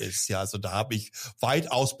Burger ist. Ja, also da habe ich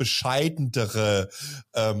weitaus bescheidendere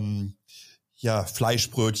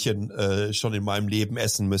Fleischbrötchen schon in meinem Leben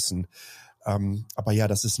essen müssen. Aber ja,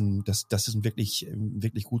 das ist ein wirklich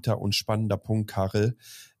guter und spannender Punkt, Karel.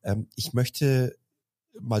 Ich möchte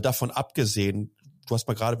mal davon abgesehen,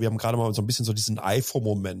 wir haben gerade mal so ein bisschen so diesen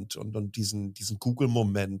iPhone-Moment und diesen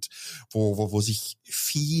Google-Moment, wo sich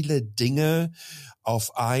viele Dinge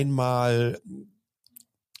auf einmal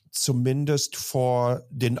zumindest vor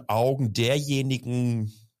den Augen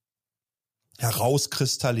derjenigen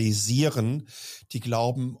herauskristallisieren, die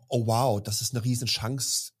glauben, oh wow, das ist eine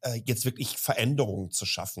Riesenchance, jetzt wirklich Veränderungen zu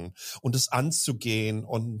schaffen und es anzugehen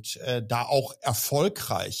und da auch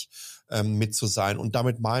erfolgreich mit zu sein. Und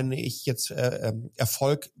damit meine ich jetzt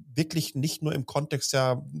Erfolg wirklich nicht nur im Kontext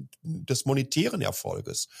des monetären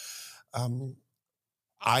Erfolges.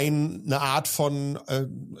 Eine Art von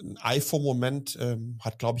iPhone-Moment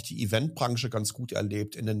hat, glaube ich, die Eventbranche ganz gut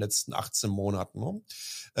erlebt in den letzten 18 Monaten. Ne?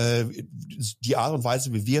 Die Art und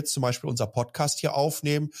Weise, wie wir zum Beispiel unser Podcast hier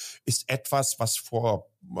aufnehmen, ist etwas, was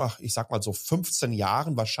vor, ich sag mal so 15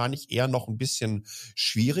 Jahren wahrscheinlich eher noch ein bisschen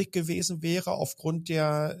schwierig gewesen wäre aufgrund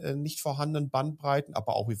der nicht vorhandenen Bandbreiten,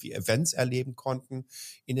 aber auch wie wir Events erleben konnten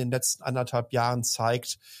in den letzten 1,5 Jahren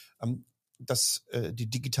zeigt, dass die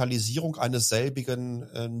Digitalisierung eines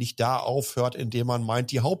selbigen nicht da aufhört, indem man meint,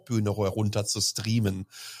 die Hauptbühne herunter zu streamen.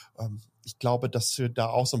 Ich glaube, dass wir da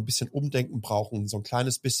auch so ein bisschen Umdenken brauchen, so ein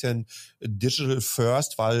kleines bisschen Digital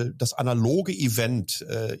First, weil das analoge Event,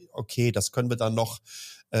 okay, das können wir dann noch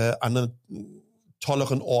an einen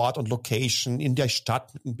tolleren Ort und Location in der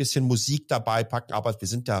Stadt mit ein bisschen Musik dabei packen, aber wir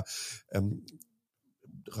sind da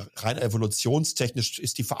rein evolutionstechnisch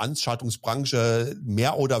ist die Veranstaltungsbranche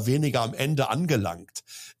mehr oder weniger am Ende angelangt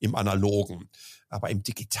im Analogen. Aber im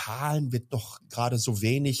Digitalen wird noch gerade so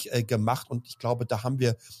wenig gemacht und ich glaube, da haben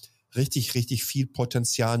wir richtig, richtig viel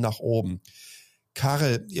Potenzial nach oben.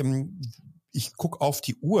 Karel, ich gucke auf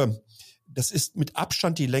die Uhr. Das ist mit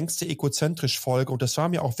Abstand die längste ecozentrisch-Folge und das war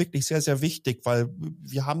mir auch wirklich sehr, sehr wichtig, weil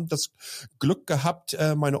wir haben das Glück gehabt,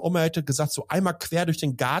 meine Oma hätte gesagt, so einmal quer durch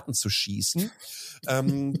den Garten zu schießen,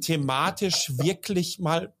 thematisch wirklich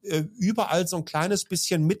mal überall so ein kleines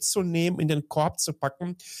bisschen mitzunehmen, in den Korb zu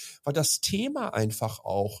packen, weil das Thema einfach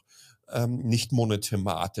auch nicht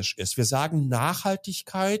monothematisch ist. Wir sagen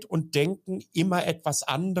Nachhaltigkeit und denken immer etwas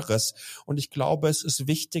anderes und ich glaube, es ist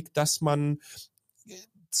wichtig, dass man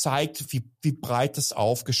zeigt, wie breit es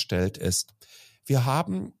aufgestellt ist. Wir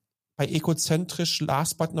haben bei ecozentrisch,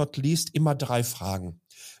 last but not least, immer 3 Fragen.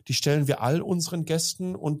 Die stellen wir all unseren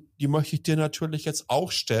Gästen und die möchte ich dir natürlich jetzt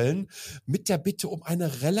auch stellen, mit der Bitte um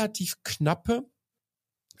eine relativ knappe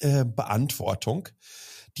Beantwortung.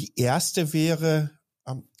 Die erste wäre,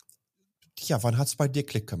 wann hat es bei dir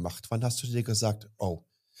Klick gemacht? Wann hast du dir gesagt, oh,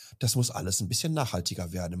 das muss alles ein bisschen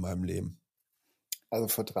nachhaltiger werden in meinem Leben? Also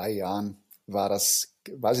vor 3 Jahren war das,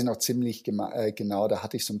 weiß ich noch ziemlich genau, da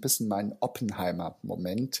hatte ich so ein bisschen meinen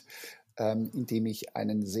Oppenheimer-Moment, in dem ich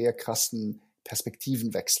einen sehr krassen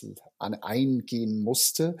Perspektivenwechsel eingehen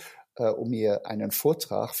musste, um mir einen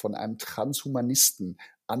Vortrag von einem Transhumanisten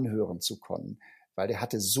anhören zu können, weil der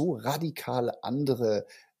hatte so radikal andere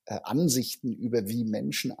Ansichten über, wie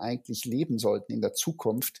Menschen eigentlich leben sollten in der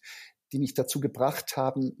Zukunft, die mich dazu gebracht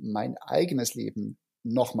haben, mein eigenes Leben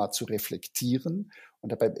nochmal zu reflektieren.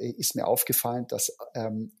 Und dabei ist mir aufgefallen, dass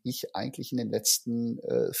ich eigentlich in den letzten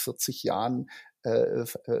 40 Jahren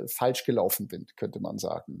falsch gelaufen bin, könnte man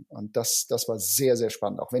sagen. Und das war sehr, sehr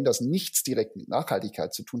spannend. Auch wenn das nichts direkt mit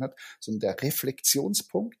Nachhaltigkeit zu tun hat, sondern der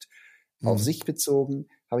Reflexionspunkt auf sich bezogen,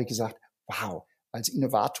 habe ich gesagt, wow, als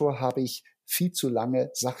Innovator habe ich viel zu lange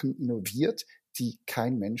Sachen innoviert, die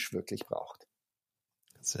kein Mensch wirklich braucht.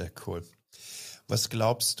 Sehr cool. Was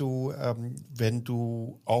glaubst du, wenn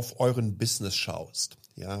du auf euren Business schaust?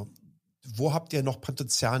 Ja, wo habt ihr noch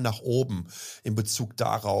Potenzial nach oben in Bezug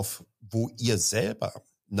darauf, wo ihr selber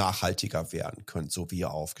nachhaltiger werden könnt, so wie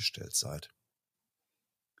ihr aufgestellt seid?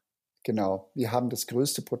 Genau, wir haben das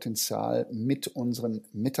größte Potenzial, mit unseren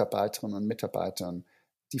Mitarbeiterinnen und Mitarbeitern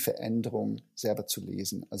die Veränderung selber zu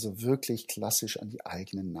lesen, also wirklich klassisch an die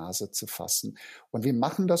eigene Nase zu fassen. Und wir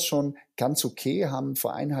machen das schon ganz okay, haben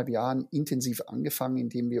vor 1,5 Jahren intensiv angefangen,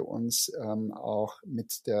 indem wir uns auch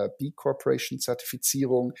mit der B Corporation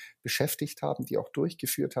Zertifizierung beschäftigt haben, die auch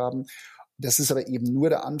durchgeführt haben. Das ist aber eben nur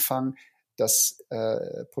der Anfang. Das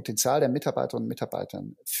Potenzial der Mitarbeiterinnen und Mitarbeiter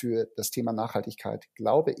für das Thema Nachhaltigkeit,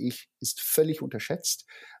 glaube ich, ist völlig unterschätzt,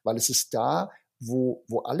 weil es ist da, wo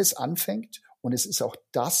alles anfängt. Und es ist auch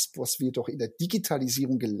das, was wir doch in der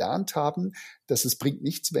Digitalisierung gelernt haben, dass es bringt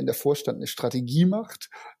nichts, wenn der Vorstand eine Strategie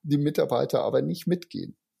macht, die Mitarbeiter aber nicht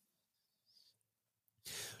mitgehen.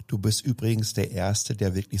 Du bist übrigens der Erste,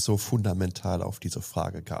 der wirklich so fundamental auf diese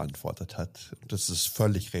Frage geantwortet hat. Das ist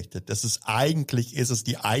völlig richtig. Eigentlich ist es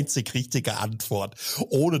die einzig richtige Antwort,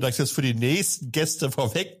 ohne das jetzt für die nächsten Gäste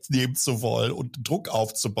vorwegnehmen zu wollen und Druck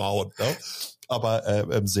aufzubauen. Ne?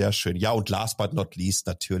 Aber sehr schön. Ja, und last but not least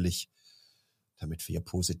natürlich, damit wir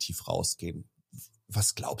positiv rausgehen.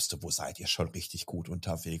 Was glaubst du, wo seid ihr schon richtig gut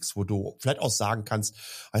unterwegs? Wo du vielleicht auch sagen kannst,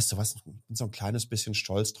 weißt du was, ich bin so ein kleines bisschen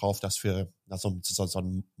stolz drauf, dass wir so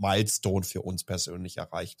einen Milestone für uns persönlich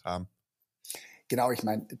erreicht haben. Genau, ich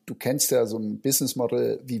meine, du kennst ja so ein Business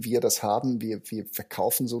Model, wie wir das haben. Wir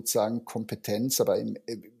verkaufen sozusagen Kompetenz, aber im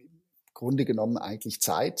Grunde genommen eigentlich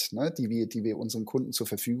Zeit, ne, die wir unseren Kunden zur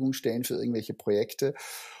Verfügung stellen für irgendwelche Projekte.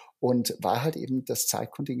 Und weil halt eben das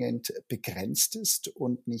Zeitkontingent begrenzt ist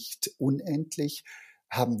und nicht unendlich,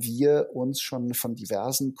 haben wir uns schon von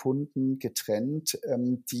diversen Kunden getrennt,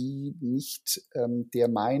 die nicht der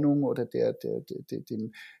Meinung oder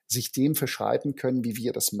sich dem verschreiben können, wie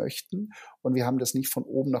wir das möchten. Und wir haben das nicht von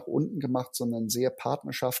oben nach unten gemacht, sondern sehr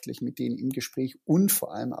partnerschaftlich mit denen im Gespräch und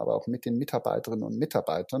vor allem aber auch mit den Mitarbeiterinnen und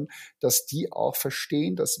Mitarbeitern, dass die auch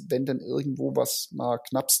verstehen, dass wenn dann irgendwo was mal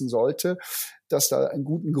knapsen sollte, dass da einen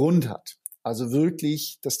guten Grund hat. Also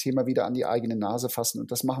wirklich das Thema wieder an die eigene Nase fassen.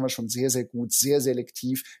 Und das machen wir schon sehr, sehr gut, sehr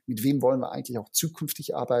selektiv. Mit wem wollen wir eigentlich auch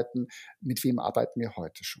zukünftig arbeiten? Mit wem arbeiten wir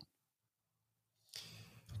heute schon?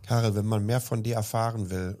 Karel, wenn man mehr von dir erfahren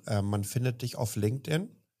will, man findet dich auf LinkedIn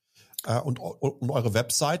und eure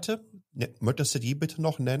Webseite. Möchtest du die bitte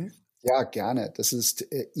noch nennen? Ja, gerne. Das ist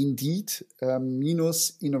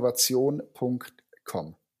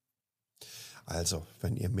indeed-innovation.com. Also,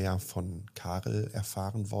 wenn ihr mehr von Karel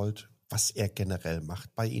erfahren wollt, was er generell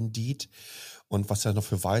macht bei Indeed und was er noch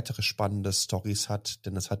für weitere spannende Stories hat,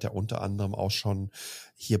 denn das hat er unter anderem auch schon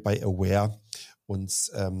hier bei Aware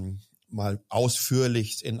uns mal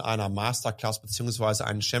ausführlich in einer Masterclass beziehungsweise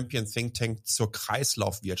einen Champion Think Tank zur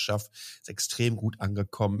Kreislaufwirtschaft, das extrem gut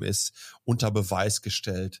angekommen ist, unter Beweis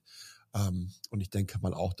gestellt. Und ich denke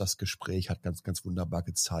mal auch, das Gespräch hat ganz, ganz wunderbar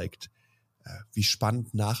gezeigt, wie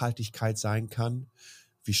spannend Nachhaltigkeit sein kann,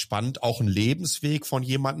 wie spannend auch ein Lebensweg von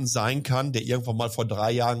jemandem sein kann, der irgendwann mal vor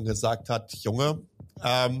 3 Jahren gesagt hat, Junge,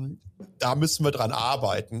 da müssen wir dran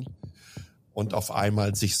arbeiten und auf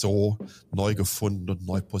einmal sich so neu gefunden und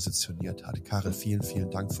neu positioniert hat. Karel, vielen,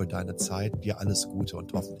 vielen Dank für deine Zeit, dir alles Gute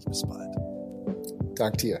und hoffentlich bis bald.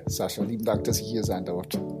 Dank dir, Sascha. Lieben Dank, dass ich hier sein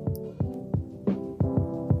durfte.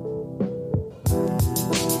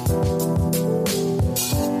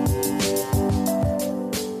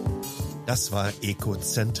 Das war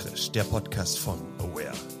ecozentrisch, der Podcast von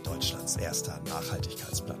Aware, Deutschlands erster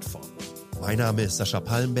Nachhaltigkeitsplattform. Mein Name ist Sascha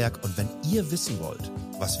Pallenberg und wenn ihr wissen wollt,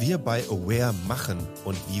 was wir bei Aware machen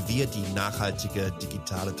und wie wir die nachhaltige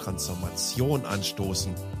digitale Transformation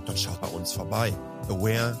anstoßen, dann schaut bei uns vorbei.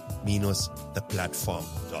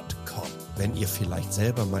 aware-theplatform.com. Wenn ihr vielleicht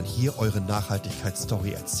selber mal hier eure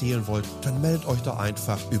Nachhaltigkeitsstory erzählen wollt, dann meldet euch doch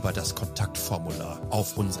einfach über das Kontaktformular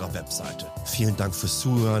auf unserer Webseite. Vielen Dank fürs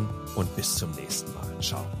Zuhören und bis zum nächsten Mal.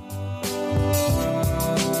 Ciao.